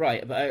 yeah, you're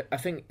right, but I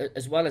think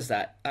as well as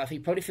that, I think he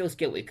probably feels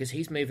guilty because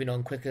he's moving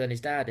on quicker than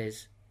his dad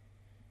is.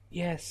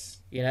 Yes.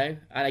 You know?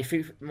 And I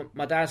feel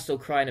my dad's still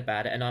crying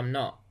about it, and I'm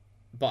not,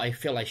 but I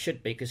feel I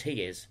should be because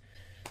he is.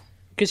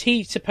 Because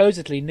he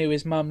supposedly knew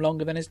his mum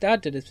longer than his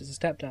dad did as a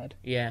stepdad.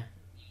 Yeah.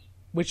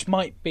 Which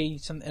might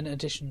be an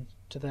addition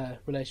to their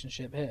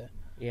relationship here.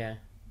 Yeah.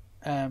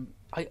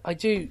 I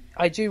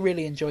do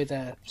really enjoy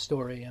their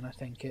story, and I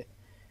think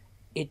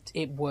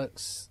it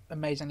works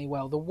amazingly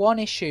well. The one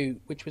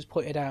issue which was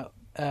pointed out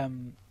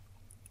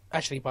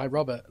actually by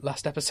Robert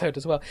last episode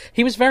as well,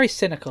 he was very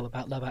cynical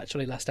about Love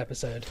Actually last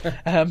episode,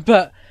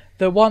 but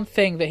the one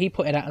thing that he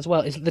pointed out as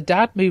well is that the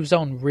dad moves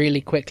on really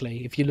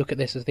quickly if you look at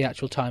this as the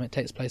actual time it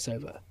takes place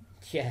over.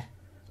 Yeah.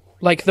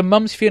 Like, the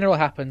mum's funeral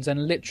happens,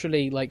 and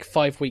literally, like,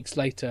 5 weeks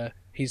later,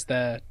 he's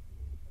there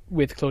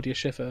with Claudia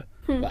Schiffer.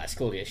 Well, that's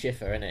Claudia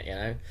Schiffer, isn't it, you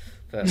know?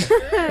 But...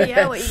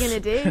 yeah, what are you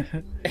going to do?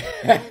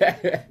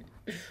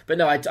 But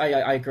no,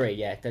 I agree,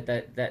 yeah.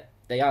 That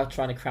they are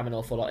trying to cram an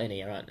awful lot in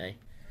here, aren't they?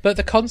 But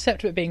the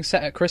concept of it being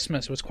set at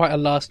Christmas was quite a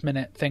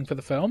last-minute thing for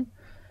the film.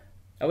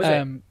 Oh, was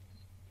it?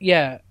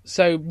 Yeah,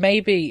 so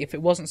maybe if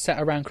it wasn't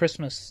set around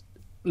Christmas,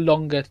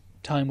 longer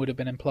time would have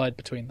been implied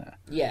between there.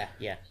 Yeah.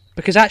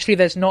 Because actually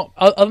there's not,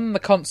 other than the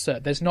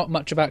concert, there's not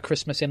much about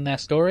Christmas in their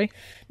story.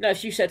 No,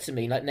 if you said to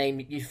me, like, name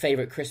your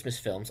favourite Christmas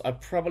films, I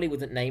probably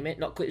wouldn't name it.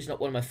 Not 'cause it's not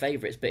one of my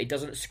favourites, but it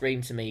doesn't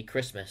scream to me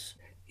Christmas.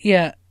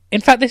 Yeah. In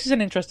fact, this is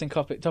an interesting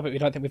topic we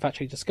don't think we've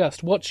actually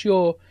discussed.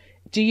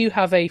 Do you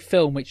have a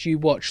film which you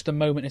watch the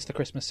moment it's the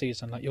Christmas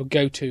season, like your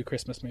go-to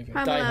Christmas movie?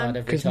 Home Die Alone. Hard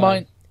every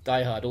time.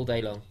 Die Hard all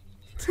day long.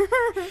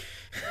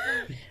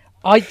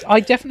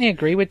 I definitely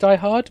agree with Die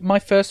Hard. My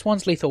first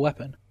one's Lethal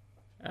Weapon.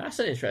 That's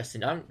an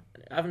interesting. I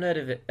haven't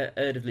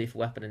heard of Lethal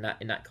Weapon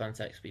in that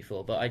context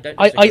before, but I don't.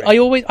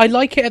 I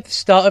like it at the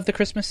start of the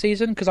Christmas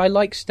season because I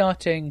like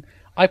starting.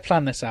 I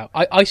plan this out.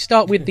 I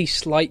start with the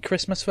slight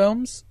Christmas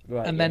films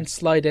then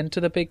slide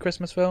into the big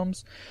Christmas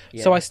films.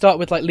 Yeah. So I start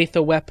with like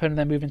Lethal Weapon,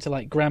 then move into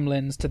like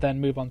Gremlins, to then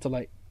move on to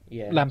like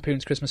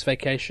Lampoon's Christmas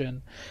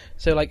Vacation.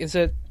 So like it's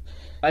a.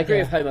 I agree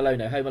with Home Alone.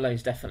 Though. Home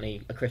Alone's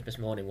definitely a Christmas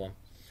morning one.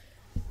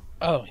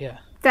 Oh yeah,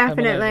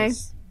 definitely.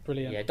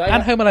 brilliant. Yeah,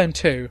 and Home Alone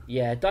 2.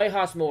 Yeah, Die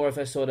Hard's more of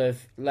a sort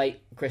of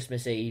late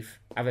Christmas Eve,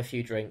 have a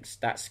few drinks.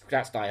 That's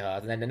Die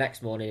Hard, and then the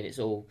next morning it's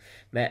all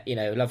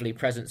lovely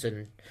presents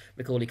and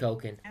Macaulay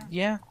Culkin.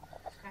 Yeah,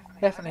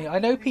 definitely. I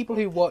know people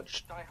who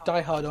watch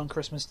Die Hard on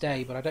Christmas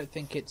Day, but I don't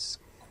think it's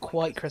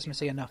quite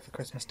Christmassy enough for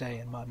Christmas Day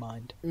in my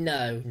mind.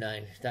 No,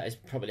 that is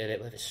probably a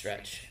little bit of a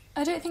stretch.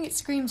 I don't think it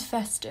screams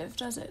festive,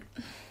 does it?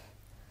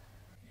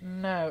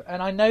 No,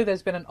 and I know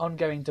there's been an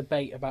ongoing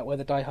debate about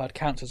whether Die Hard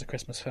counts as a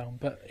Christmas film,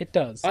 but it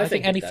does. I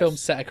think any film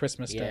set at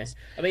Christmas does.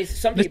 I mean,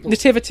 some people...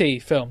 Nativity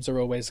films are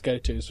always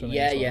go-tos for me.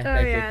 Yeah, as well. yeah.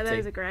 Oh yeah,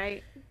 those are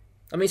great.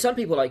 I mean, some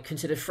people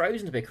consider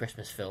Frozen to be a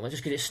Christmas film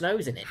just because it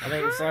snows in it. I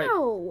mean, it's like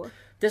How?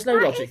 there's no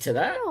logic to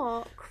that.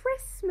 Not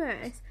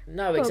Christmas.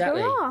 No,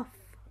 exactly. Bugger off.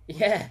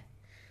 Yeah,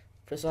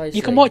 precisely.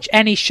 You can watch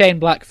any Shane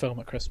Black film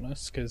at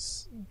Christmas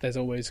because there's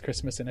always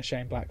Christmas in a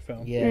Shane Black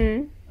film.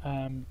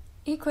 Yeah.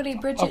 Equally,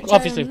 Bridget Jones.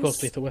 Obviously, of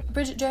course, Lethal Weapon.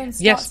 Bridget Jones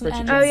starts Yes, and Bridget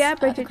ends Jones. Oh, yeah, at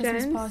the Bridget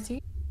Christmas Jones.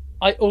 party.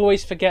 I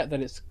always forget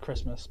that it's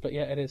Christmas, but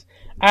yeah, it is.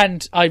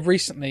 And I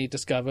recently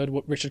discovered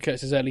what Richard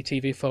Curtis's early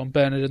TV film,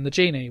 Bernard and the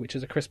Genie, which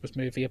is a Christmas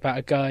movie about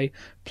a guy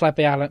played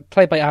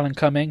by Alan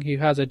Cumming, who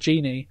has a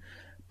genie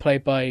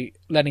played by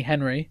Lenny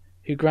Henry,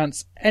 who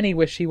grants any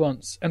wish he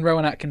wants, and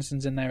Rowan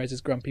Atkinson's in there as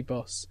his grumpy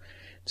boss.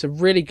 It's a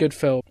really good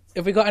film.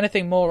 Have we got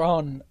anything more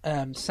on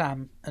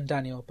Sam and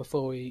Daniel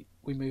before we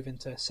move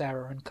into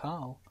Sarah and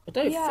Carl? I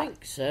don't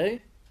think so.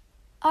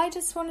 I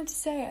just wanted to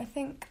say, I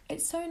think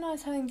it's so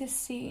nice having this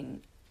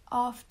scene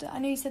after... I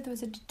know you said there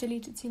was a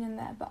deleted scene in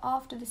there, but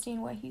after the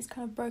scene where he's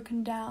kind of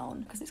broken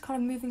down, because it's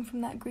kind of moving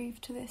from that grief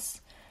to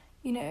this,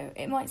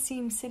 it might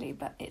seem silly,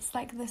 but it's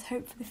like this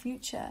hope for the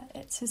future.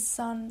 It's his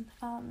son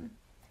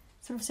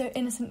sort of so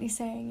innocently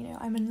saying,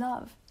 I'm in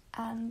love.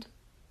 And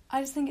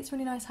I just think it's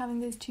really nice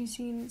having those two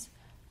scenes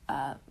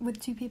with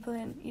two people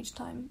in each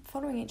time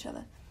following each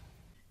other.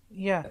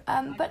 Yeah.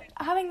 But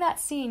having that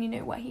scene,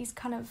 where he's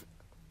kind of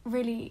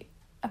really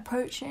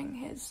approaching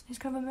his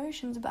kind of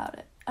emotions about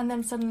it, and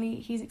then suddenly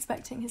he's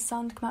expecting his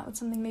son to come out with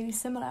something maybe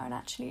similar, and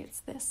actually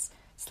it's this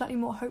slightly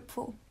more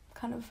hopeful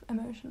kind of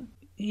emotion.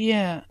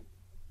 Yeah.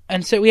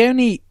 And so we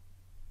only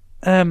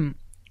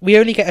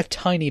get a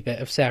tiny bit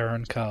of Sarah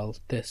and Carl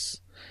this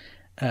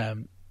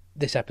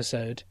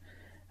episode,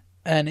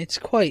 and it's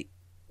quite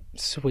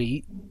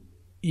sweet.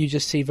 You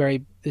just see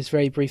this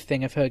very brief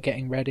thing of her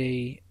getting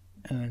ready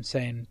and then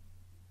saying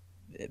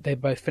they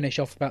both finish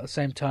off about the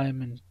same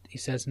time, and he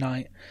says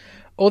night.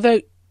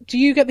 Although, do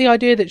you get the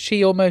idea that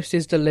she almost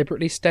is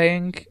deliberately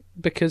staying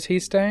because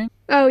he's staying?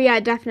 Oh yeah,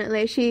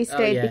 definitely. She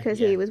stayed because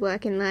yeah. he was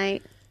working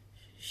late.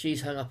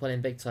 She's hung up on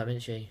him big time,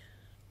 isn't she?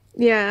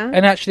 Yeah.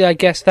 And actually, I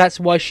guess that's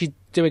why she's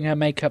doing her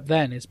makeup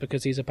then, is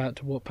because he's about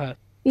to walk past.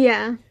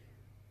 Yeah.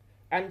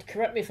 And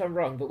correct me if I'm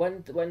wrong, but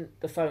when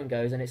the phone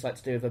goes and it's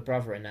to do with her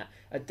brother and that,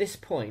 at this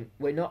point,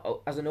 we're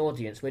not, as an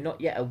audience, we're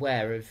not yet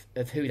aware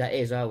of who that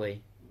is, are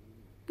we?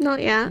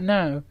 Not yet.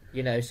 No.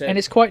 So... And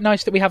it's quite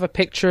nice that we have a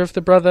picture of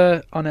the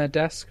brother on her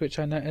desk, which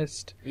I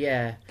noticed.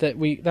 Yeah.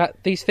 That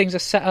these things are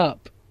set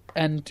up,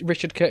 and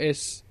Richard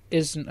Curtis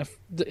isn't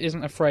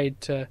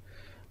afraid to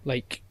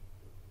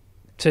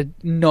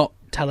not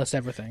tell us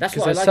everything. That's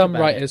because what I there's like some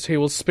about writers who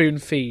will spoon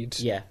feed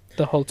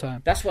the whole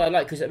time. That's what I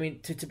like, because I mean,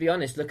 to be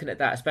honest, looking at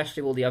that,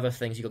 especially all the other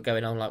things you got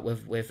going on, like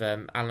with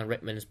Alan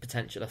Rickman's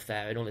potential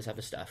affair and all this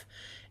other stuff,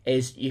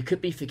 is you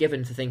could be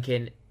forgiven for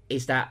thinking,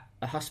 is that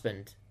a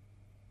husband?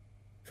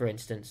 For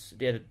instance,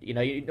 you're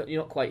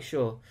not quite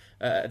sure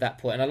at that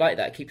point, and I like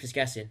that. It keeps us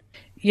guessing.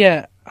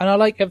 Yeah, and I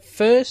like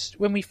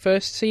when we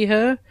first see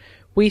her,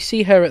 we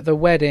see her at the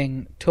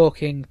wedding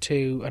talking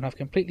to, and I've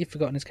completely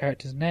forgotten his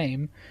character's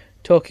name,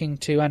 talking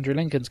to Andrew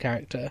Lincoln's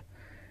character,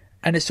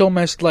 and it's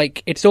almost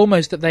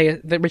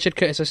that Richard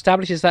Curtis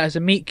establishes that as a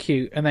meet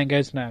cute and then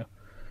goes no.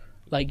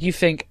 Like, you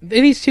think, are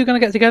these two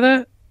going to get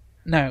together?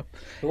 No.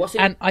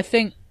 I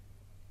think.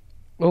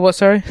 Well, what?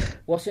 Sorry.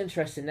 What's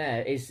interesting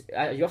there is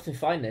you often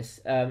find this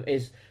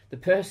is the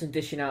person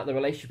dishing out the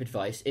relationship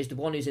advice is the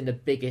one who's in the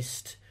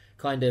biggest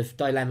kind of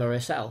dilemma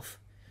herself.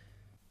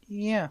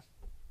 Yeah.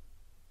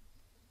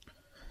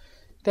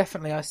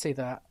 Definitely, I see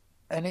that,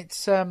 and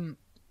it's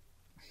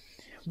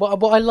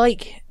what I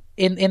like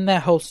in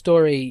their whole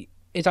story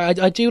is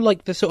I do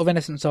like the sort of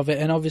innocence of it,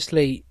 and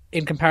obviously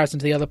in comparison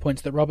to the other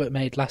points that Robert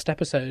made last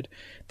episode,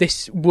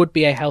 this would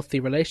be a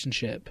healthy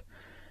relationship.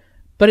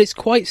 But it's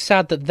quite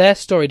sad that their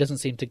story doesn't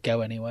seem to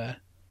go anywhere.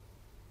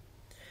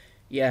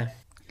 Yeah.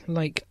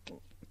 Like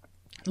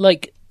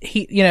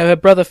her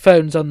brother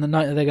phones on the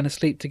night that they're going to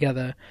sleep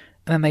together,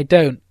 and then they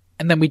don't,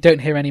 and then we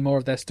don't hear any more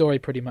of their story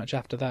pretty much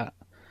after that.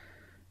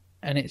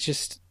 And it's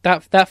just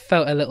that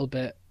felt a little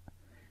bit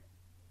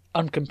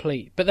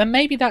incomplete. But then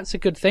maybe that's a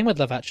good thing with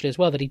Love Actually as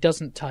well, that he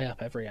doesn't tie up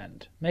every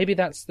end. Maybe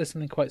there's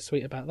something quite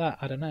sweet about that.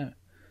 I don't know.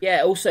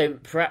 Yeah. Also,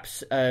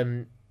 perhaps.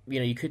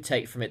 You could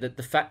take from it that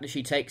the fact that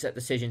she takes that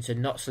decision to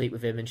not sleep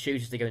with him and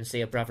chooses to go and see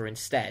her brother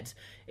instead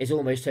is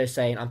almost her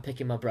saying, I'm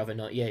picking my brother,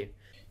 not you.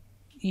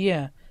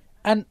 Yeah.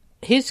 And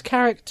his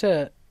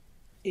character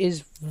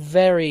is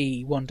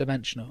very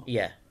one-dimensional.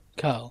 Yeah.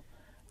 Carl.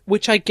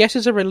 Which I guess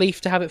is a relief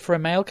to have it for a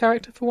male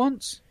character for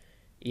once.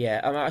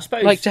 Yeah, I mean, I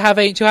suppose Like to have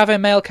a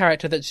male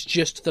character that's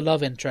just the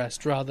love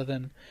interest rather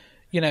than,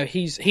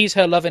 he's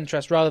her love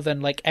interest rather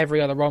than like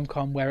every other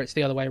rom-com where it's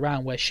the other way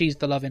around, where she's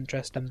the love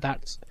interest and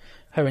that's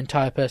her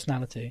entire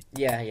personality.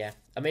 Yeah.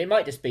 I mean, it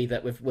might just be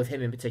that with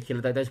him in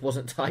particular, there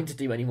wasn't time to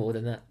do any more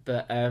than that.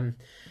 But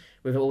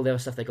with all the other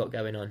stuff they got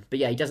going on, but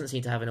yeah, he doesn't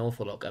seem to have an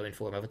awful lot going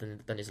for him other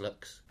than his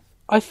looks.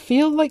 I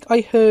feel like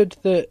I heard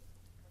that,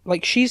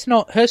 like,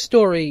 her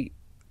story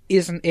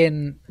isn't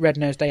in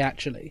Red-Nosed Day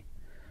actually,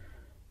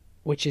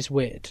 which is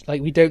weird.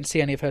 Like, we don't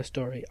see any of her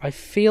story. I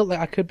feel like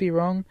I could be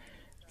wrong,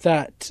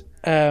 that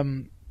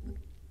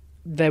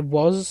there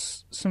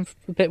was some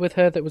bit with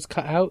her that was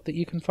cut out that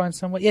you can find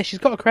somewhere. Yeah, she's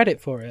got a credit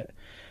for it,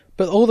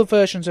 but all the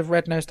versions of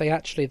Red-Nosed Day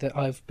actually that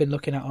I've been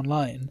looking at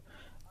online,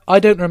 I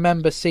don't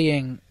remember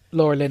seeing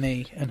Laura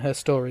Linney and her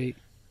story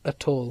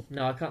at all.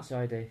 No, I can't say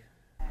I do.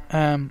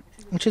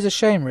 Which is a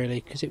shame,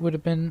 really, because it would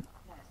have been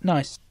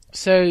nice.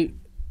 So,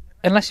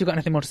 unless you've got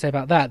anything more to say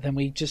about that, then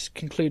we just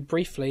conclude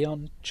briefly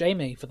on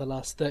Jamie for the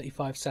last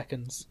 35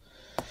 seconds.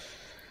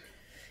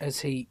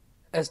 As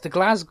the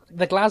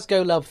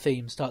Glasgow love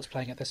theme starts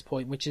playing at this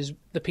point, which is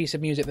the piece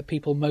of music that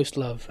people most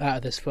love out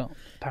of this film,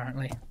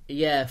 apparently.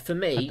 Yeah, for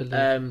me,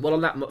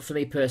 for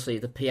me personally,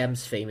 the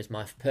PM's theme is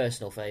my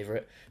personal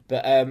favourite.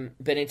 But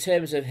in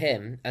terms of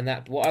him, and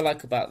that, what I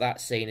like about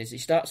that scene is he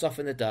starts off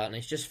in the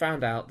darkness, just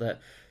found out that,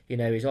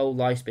 his whole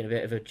life's been a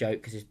bit of a joke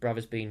because his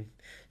brother's been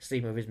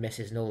sleeping with his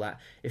missus and all that.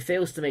 It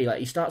feels to me like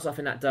he starts off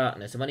in that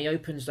darkness, and when he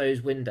opens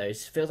those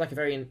windows, it feels like a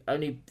very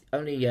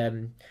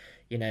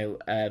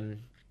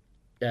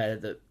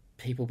the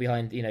people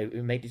behind,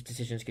 who made these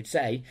decisions could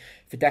say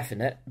for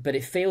definite, but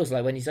it feels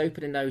like when he's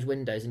opening those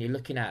windows and you're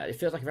looking at it, it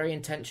feels like a very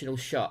intentional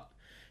shot.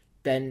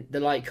 Then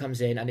the light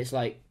comes in and it's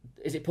like,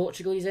 is it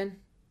Portugal he's in?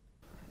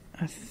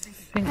 I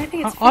think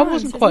it's France, I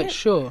wasn't quite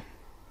sure.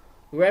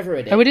 Wherever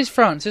it is. Oh, it is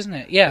France, isn't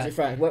it? Yeah. Is it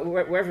France?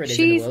 Wherever it is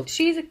in the world.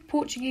 She's a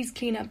Portuguese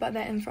cleaner, but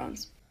they're in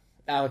France.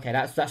 Oh, okay,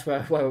 that's where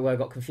I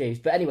got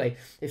confused. But anyway,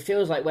 it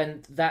feels like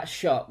when that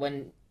shot,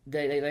 when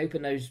they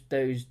open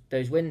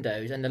those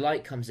windows and the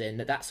light comes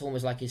in, that's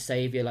almost like his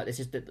saviour. Like, this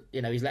is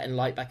he's letting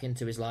light back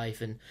into his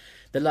life, and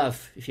the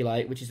love, if you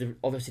like, which is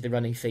obviously the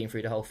running theme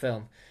through the whole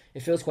film.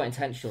 It feels quite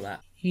intentional,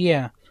 that.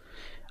 Yeah,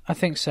 I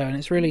think so, and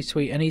it's really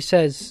sweet. And he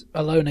says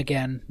 "alone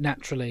again"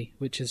 naturally,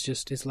 which is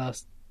just his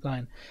last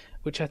line,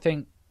 which I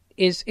think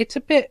it's a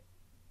bit.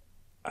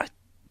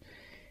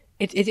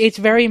 It's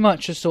very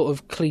much a sort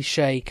of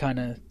cliche kind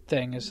of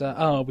thing, as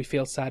we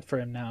feel sad for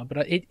him now,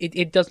 but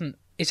it doesn't.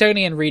 It's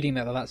only in reading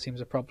that seems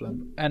a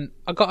problem. And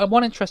I got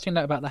one interesting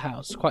note about the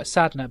house, quite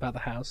sad note about the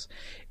house,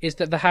 is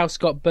that the house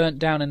got burnt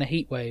down in a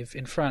heat wave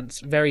in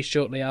France very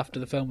shortly after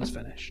the film was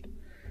finished.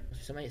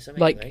 So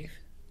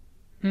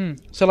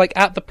like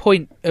at the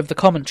point of the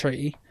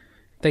commentary,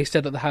 they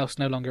said that the house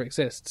no longer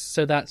exists.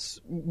 So that's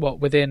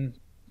within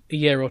a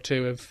year or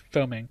two of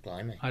filming.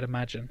 Blimey. I'd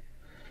imagine.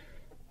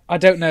 I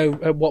don't know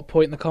at what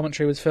point the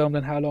commentary was filmed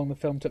and how long the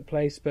film took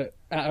place, but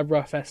at a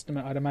rough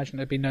estimate, I'd imagine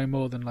it'd be no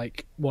more than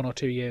like 1 or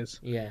 2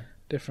 years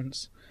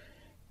difference.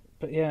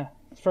 But yeah,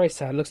 it's very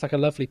sad. It looks like a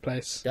lovely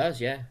place. It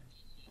does, yeah.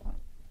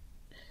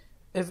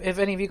 If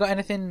any of you got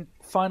anything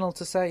final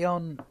to say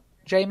on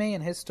Jamie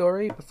and his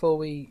story before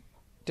we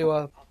do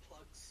our...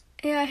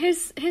 Yeah,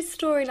 his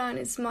storyline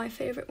is my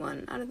favourite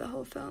one out of the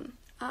whole film.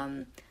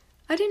 I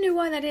don't know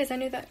why that is. I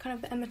know that kind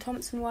of the Emma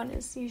Thompson one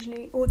is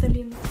usually, or the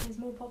Liam one is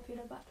more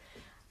popular, but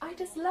I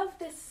just love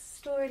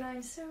this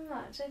storyline so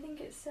much. I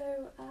think it's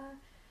so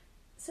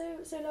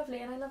lovely,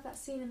 and I love that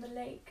scene in the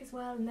lake as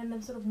well, and then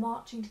them sort of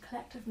marching to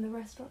collect her from the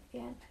restaurant at the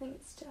end. I think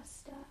it's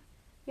just,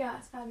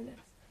 it's fabulous.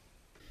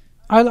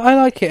 I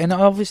like it, and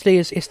obviously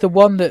it's the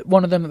one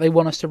of them that they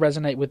want us to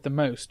resonate with the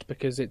most,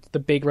 because it's the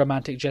big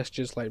romantic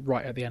gestures like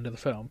right at the end of the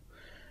film,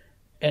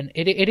 and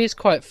it is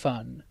quite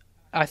fun.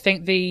 I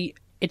think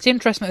it's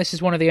interesting that this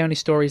is one of the only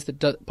stories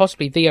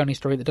possibly the only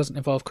story that doesn't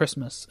involve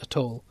Christmas at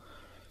all.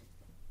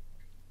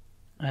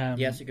 Yeah,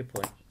 that's a good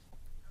point.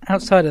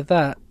 Outside of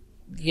that,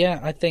 yeah,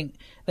 I think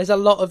there's a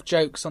lot of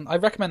jokes on. I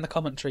recommend the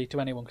commentary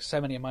to anyone because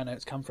so many of my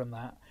notes come from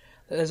that.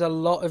 There's a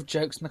lot of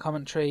jokes in the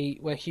commentary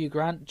where Hugh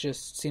Grant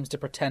just seems to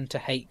pretend to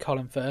hate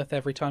Colin Firth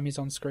every time he's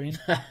on screen,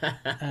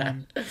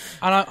 and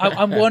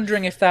I'm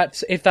wondering if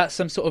that's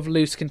some sort of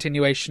loose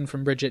continuation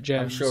from Bridget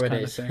Jones. I'm sure kind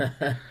it is. Of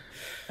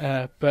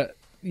thing. But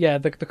yeah,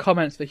 the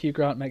comments that Hugh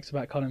Grant makes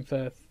about Colin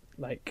Firth,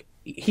 like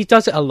he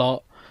does it a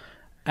lot.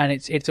 And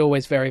it's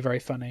always very, very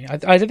funny. I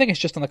don't think it's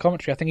just on the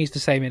commentary. I think he's the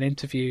same in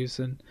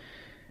interviews.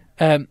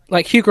 And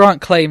like Hugh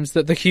Grant claims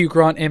that the Hugh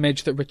Grant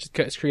image that Richard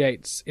Curtis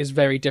creates is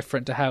very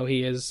different to how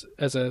he is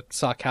as a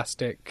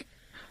sarcastic,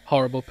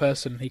 horrible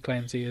person he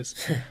claims he is.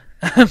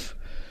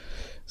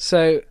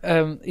 So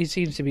he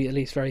seems to be at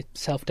least very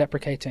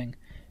self-deprecating.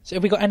 So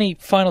have we got any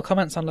final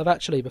comments on Love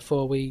Actually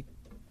before we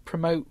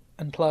promote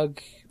and plug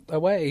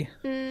away?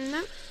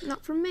 No,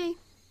 not from me.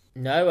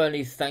 No,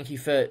 only thank you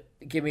for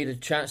giving me the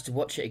chance to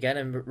watch it again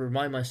and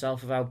remind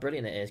myself of how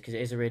brilliant it is, because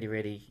it is a really,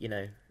 really,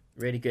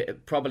 Really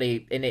good.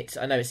 Probably in it.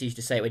 I know it's easy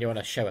to say it when you're on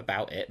a show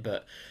about it,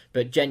 but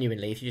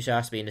genuinely, if you just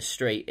asked me in the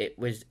street,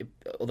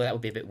 although that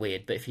would be a bit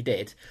weird, but if you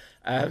did,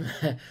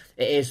 it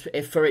is.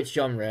 If for its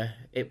genre,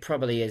 it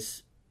probably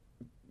is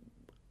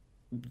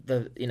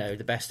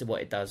the best of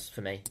what it does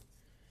for me.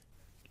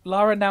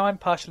 Lara, now I'm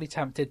partially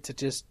tempted to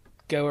just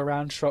go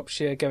around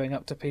Shropshire, going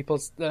up to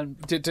people's do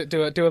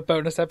a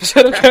bonus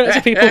episode of going up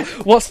to people.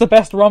 What's the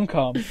best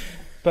rom-com?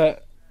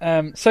 But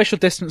social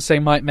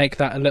distancing might make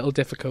that a little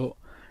difficult,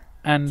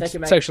 and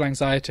social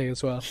anxiety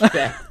as well.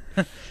 Yeah,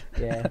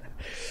 yeah.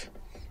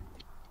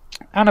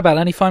 Annabelle,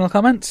 any final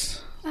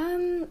comments?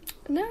 No,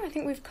 I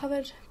think we've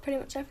covered pretty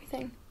much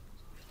everything.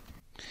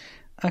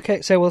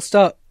 Okay, so we'll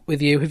start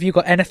with you. Have you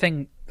got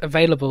anything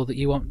available that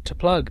you want to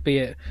plug? Be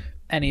it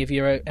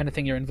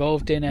anything you're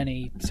involved in,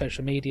 any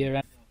social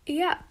media?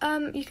 Yeah,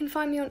 you can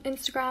find me on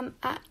Instagram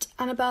at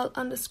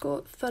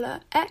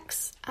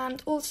Annabelle_FullerX,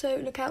 and also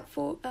look out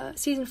for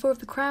season 4 of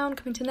The Crown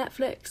coming to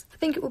Netflix. I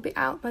think it will be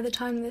out by the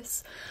time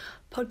this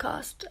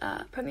podcast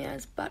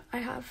premieres, but I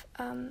have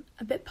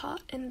a bit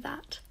part in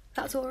that.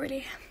 That's all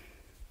really.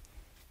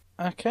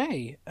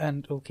 Okay,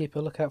 and we'll keep a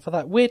lookout for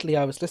that. Weirdly,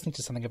 I was listening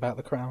to something about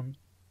The Crown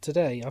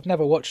today. I've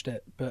never watched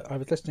it, but I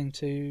was listening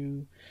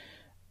to...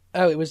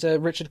 Oh, it was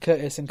Richard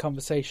Curtis in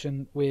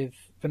conversation with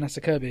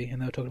Vanessa Kirby,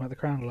 and they were talking about The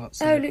Crown a lot.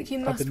 So Luke, you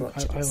must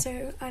watch it,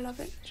 so I love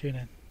it. Tune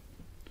in.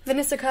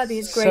 Vanessa Kirby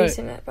is great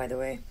in it, by the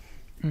way.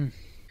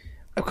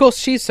 Of course,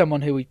 she's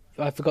someone who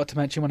I forgot to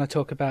mention when I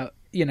talk about,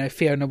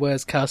 Fiona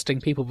Weir's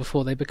casting people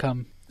before they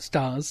become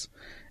stars,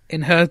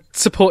 in her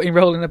supporting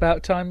role in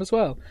About Time as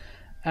well.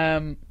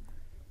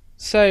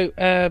 So,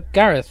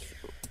 Gareth,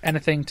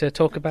 anything to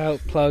talk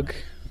about, plug?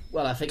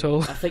 Well, I think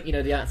you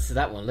know the answer to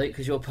that one, Luke,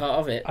 because you're part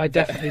of it. I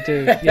definitely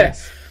do.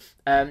 Yes.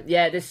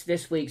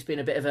 This week's been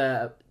a bit of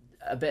a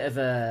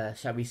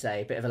shall we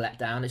say, a bit of a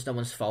letdown. It's no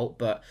one's fault,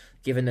 but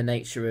given the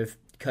nature of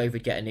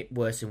COVID getting it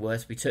worse and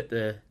worse, we took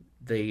the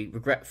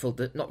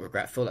reluctant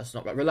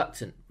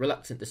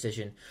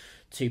decision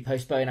to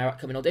postpone our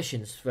upcoming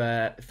auditions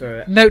for.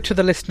 Note to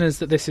the listeners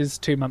that this is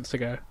 2 months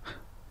ago.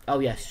 Oh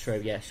yes,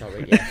 true. Yeah,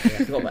 sorry. Yeah,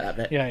 I forgot about that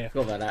bit. Yeah.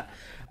 Forgot about that.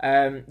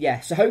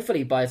 So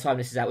hopefully by the time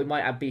this is out, we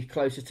might be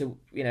closer to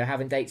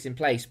having dates in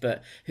place,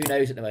 but who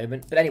knows at the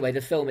moment. But anyway, the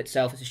film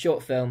itself, it's a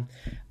short film,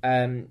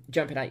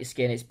 Jumping Out Your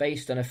Skin. It's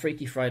based on a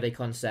Freaky Friday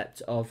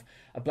concept of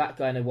a black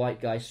guy and a white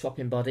guy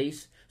swapping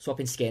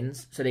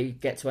skins, so they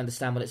get to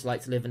understand what it's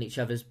like to live in each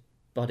other's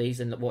bodies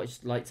and what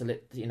it's like to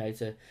live,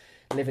 to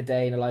live a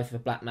day in the life of a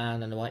black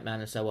man and a white man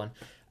and so on.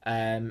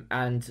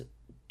 And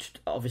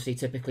obviously,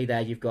 typically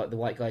there you've got the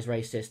white guy's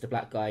racist, the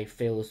black guy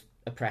feels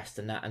oppressed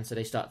and so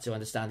they start to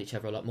understand each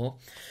other a lot more.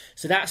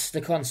 So that's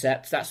the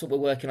concept. That's what we're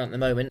working on at the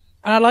moment.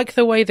 And I like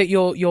the way that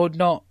you're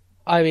not...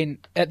 I mean,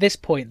 at this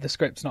point, the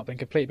script's not been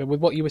complete, but with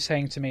what you were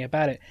saying to me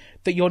about it,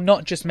 that you're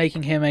not just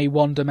making him a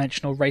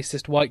one-dimensional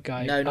racist white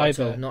guy. No, not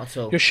either. Not at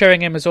all. You're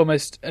showing him as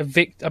almost a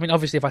victim. I mean,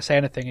 obviously, if I say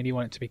anything and you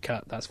want it to be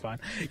cut, that's fine.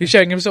 You're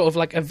showing him sort of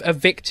like a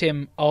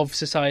victim of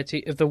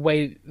society, of the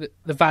way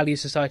the values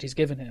society's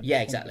given him.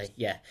 Yeah, exactly. Almost.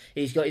 Yeah,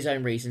 he's got his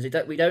own reasons.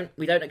 We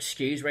don't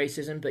excuse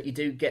racism, but you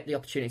do get the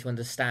opportunity to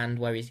understand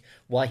why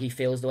he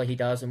feels the way he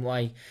does and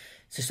why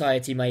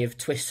society may have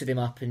twisted him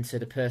up into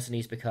the person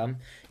he's become.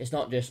 It's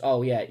not just,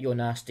 oh yeah, you're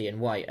nasty and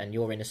white and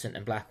you're innocent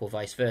and black, or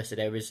vice versa.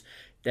 There is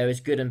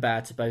good and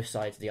bad to both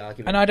sides of the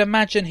argument. And I'd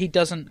imagine he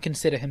doesn't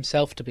consider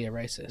himself to be a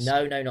racist.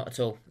 No, not at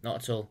all.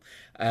 Not at all.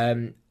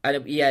 And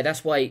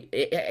that's why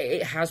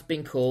it has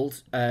been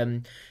called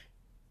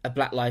a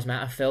Black Lives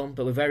Matter film,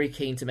 but we're very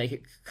keen to make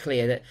it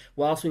clear that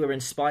whilst we were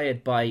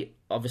inspired by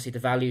obviously the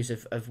values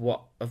of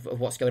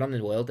what's going on in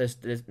the world, there's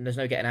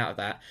no getting out of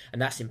that,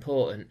 and that's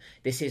important.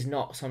 This is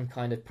not some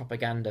kind of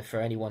propaganda for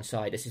any one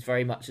side. This is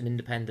very much an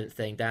independent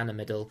thing down the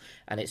middle,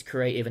 and it's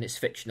creative and it's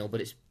fictional,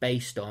 but it's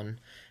based on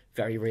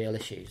very real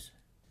issues.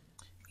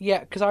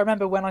 Yeah, because I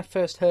remember when I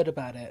first heard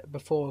about it,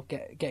 before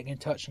getting in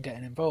touch and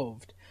getting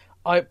involved,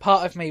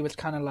 part of me was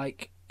kind of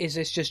like, is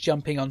this just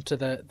jumping onto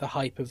the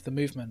hype of the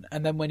movement?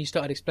 And then when you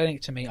started explaining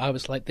it to me, I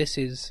was like, this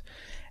is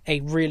a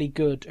really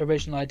good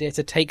original idea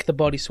to take the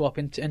body swap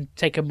and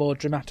take a more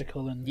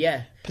dramatical and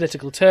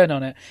political turn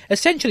on it.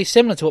 Essentially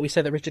similar to what we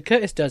say that Richard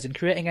Curtis does in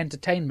creating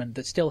entertainment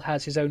that still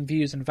has his own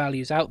views and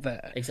values out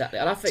there. Exactly.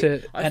 And I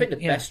think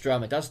the best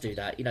drama does do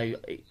that.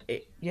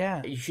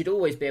 You should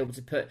always be able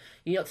to put...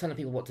 You're not telling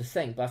people what to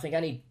think, but I think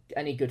any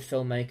good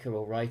filmmaker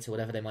or writer,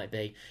 whatever they might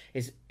be,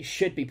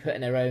 should be putting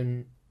their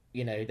own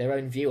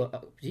view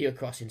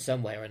across in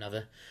some way or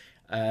another.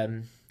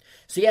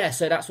 So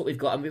that's what we've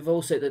got, and we've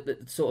also the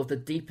sort of the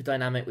deeper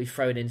dynamic we've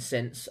thrown in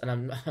since, and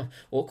I'm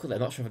awkward. I'm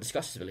not sure if I've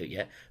discussed this with Luke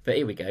yet, but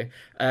here we go.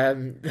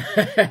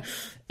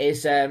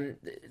 Is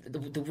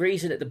the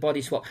reason that the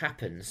body swap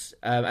happens,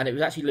 and it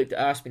was actually Luke that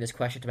asked me this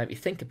question to make me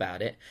think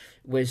about it,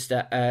 was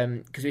that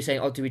because we were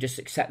saying, do we just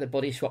accept that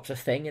body swap's a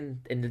thing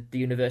in the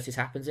universe this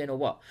happens in, or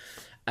what?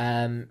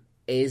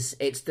 It's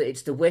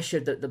the wish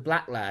of the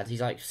black lad.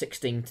 He's like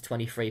 16 to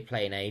 23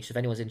 playing age. So if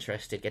anyone's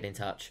interested, get in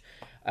touch.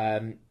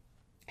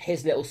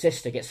 his little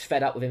sister gets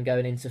fed up with him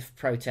going into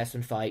protests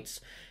and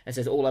fights and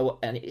says,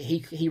 and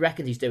he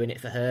reckons he's doing it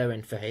for her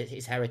and for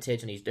his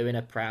heritage, and he's doing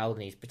her proud,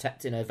 and he's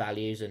protecting her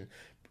values and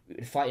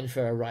fighting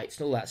for her rights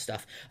and all that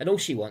stuff. And all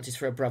she wants is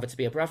for her brother to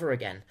be a brother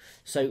again.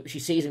 So she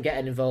sees him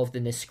getting involved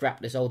in this scrap,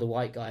 this older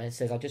white guy, and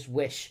says, I just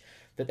wish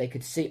that they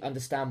could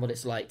understand what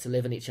it's like to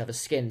live in each other's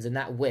skins. And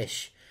that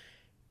wish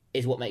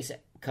is what makes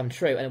it come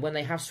true. And when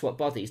they have swapped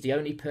bodies, the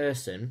only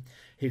person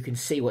who can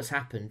see what's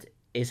happened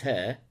is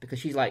her, because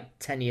she's like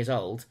 10 years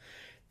old.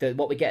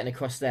 What we're getting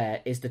across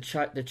there is the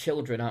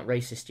children aren't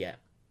racist yet.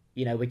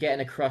 You know, we're getting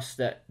across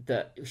that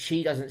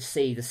she doesn't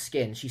see the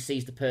skin, she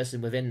sees the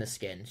person within the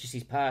skin, she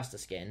sees past the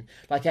skin,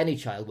 like any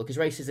child would, because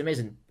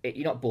racism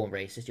you're not born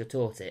racist, you're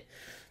taught it.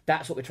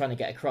 That's what we're trying to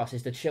get across,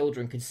 is the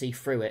children can see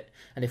through it,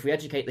 and if we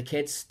educate the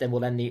kids, then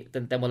we'll end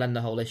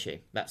the whole issue.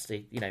 That's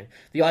the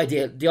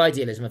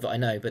idealism of it, I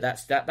know, but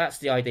that's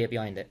the idea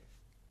behind it.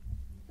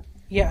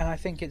 Yeah, and I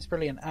think it's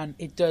brilliant, and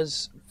it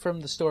does, from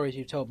the stories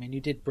you told me, and you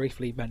did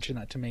briefly mention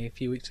that to me a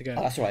few weeks ago.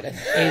 Oh, that's right then.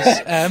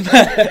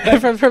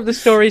 Is from the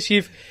stories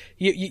you've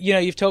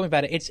told me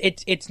about it.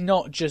 It's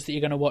not just that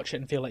you're going to watch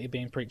it and feel like you're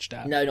being preached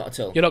at. No, not at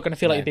all. You're not going to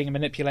feel like you're being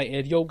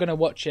manipulated. You're going to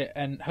watch it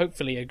and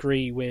hopefully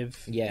agree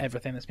with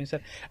everything that's been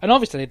said. And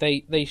obviously,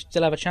 they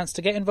still have a chance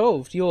to get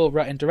involved. You're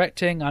writing,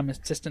 directing. I'm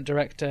assistant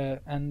director,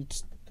 and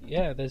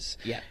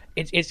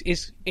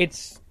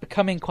it's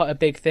becoming quite a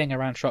big thing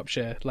around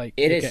Shropshire. Like,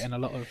 you're getting a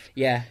lot of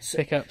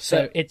pickup.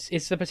 So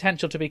it's the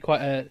potential to be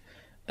quite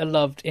a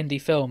loved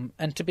indie film.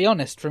 And to be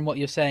honest, from what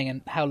you're saying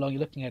and how long you're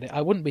looking at it,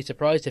 I wouldn't be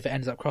surprised if it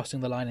ends up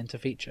crossing the line into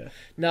feature.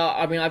 No,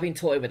 I mean, I've been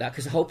toying with that,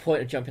 because the whole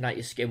point of Jumping Out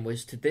Your Skin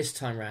was to this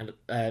time round.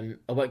 I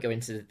won't go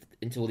into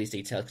all these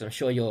details, because I'm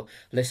sure your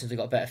listeners have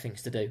got better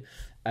things to do.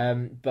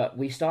 But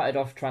we started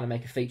off trying to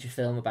make a feature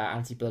film about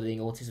anti-bullying,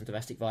 autism,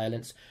 domestic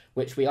violence,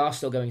 which we are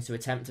still going to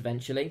attempt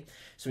eventually.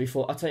 So we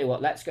thought, I'll tell you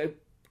what, let's go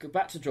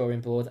back to the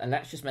drawing board and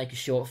let's just make a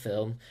short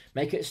film,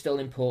 make it still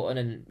important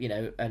and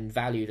and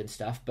valued and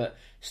stuff, but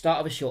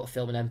start with a short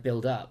film and then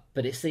build up.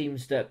 But it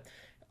seems that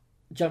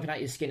Jumping Out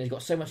Your Skin has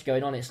got so much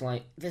going on, it's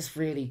like, this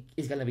really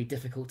is going to be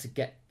difficult to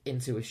get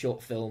into a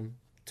short film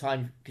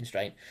time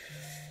constraint.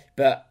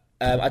 But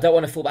I don't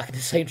want to fall back into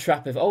the same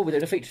trap of, we're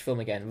doing a feature film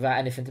again, without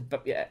anything to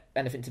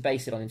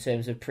base it on in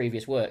terms of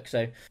previous work.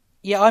 So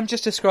yeah, I'm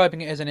just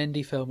describing it as an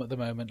indie film at the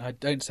moment. I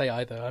don't say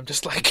either. I'm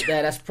just like...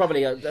 Yeah, that's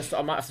probably... I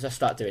might have to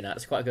start doing that.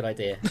 That's quite a good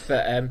idea.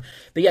 But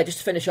yeah, just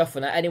to finish off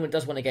on that, anyone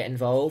does want to get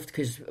involved,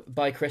 because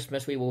by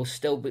Christmas we will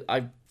still be...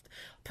 I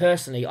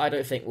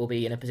don't think we'll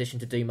be in a position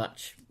to do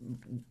much,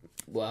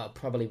 well,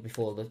 probably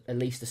before at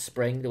least the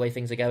spring, the way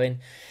things are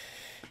going.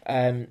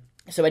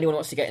 So anyone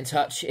wants to get in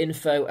touch,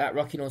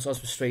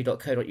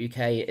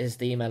 info@rockynorthoswestry.co.uk is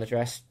the email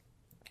address.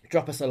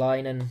 Drop us a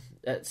line and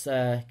let's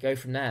go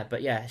from there.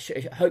 But yeah,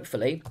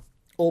 hopefully,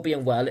 all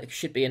being well, it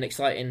should be an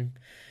exciting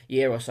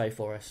year or so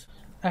for us.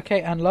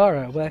 Okay, and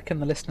Laura, where can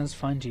the listeners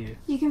find you?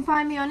 You can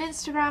find me on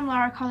Instagram,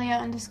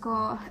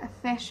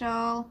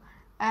 LauraCollier_official.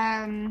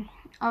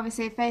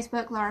 Obviously,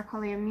 Facebook, Laura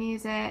Collier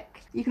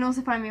Music. You can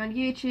also find me on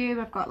YouTube.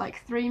 I've got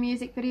like 3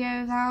 music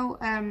videos out.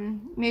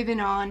 Moving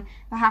On,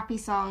 The Happy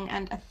Song,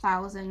 and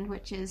 1,000,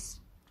 which is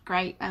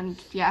great.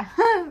 And yeah,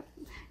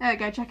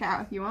 go check it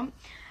out if you want.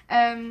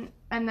 And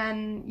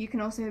then you can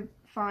also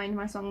find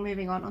my song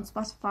Moving On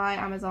Spotify,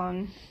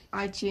 Amazon,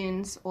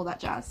 iTunes, all that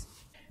jazz.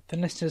 The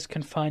listeners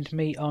can find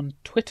me on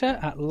Twitter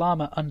at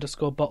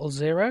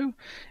llama_bottle0.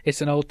 It's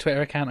an old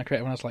Twitter account I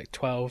created when I was like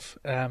 12.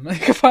 You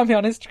can find me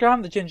on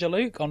Instagram, The Ginger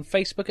Luke, on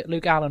Facebook at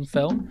Luke Allen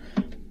Film.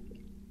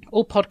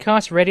 All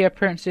podcasts, radio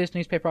appearances,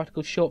 newspaper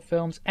articles, short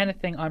films,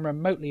 anything I'm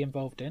remotely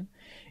involved in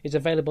is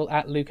available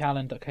at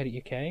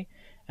lukeallen.co.uk.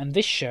 And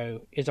this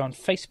show is on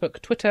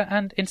Facebook, Twitter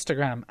and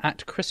Instagram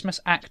at Christmas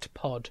Act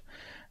Pod.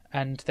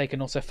 And they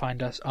can also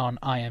find us on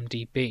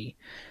IMDb.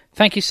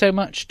 Thank you so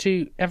much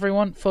to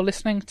everyone for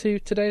listening to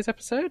today's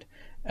episode.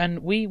 And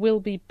we will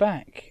be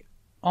back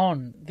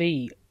on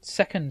the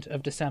 2nd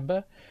of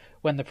December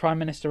when the Prime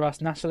Minister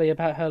asks Natalie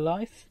about her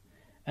life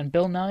and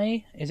Bill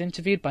Nye is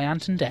interviewed by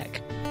Anton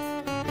Deck.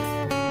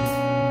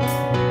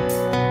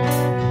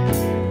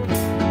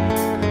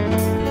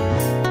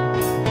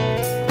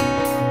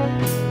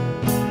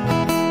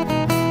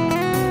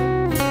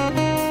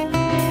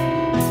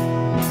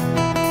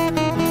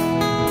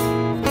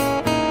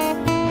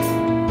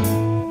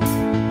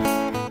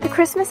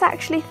 Christmas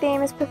Actually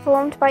theme is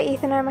performed by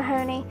Ethan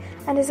O'Mahony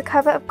and is a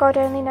cover of God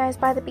Only Knows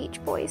by the Beach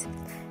Boys.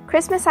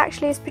 Christmas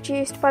Actually is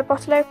produced by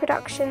Bottle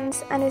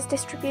Productions and is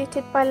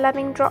distributed by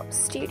Lemming Drops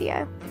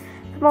Studio.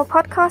 For more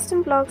podcasts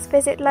and blogs,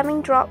 visit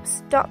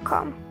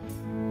lemmingdrops.com.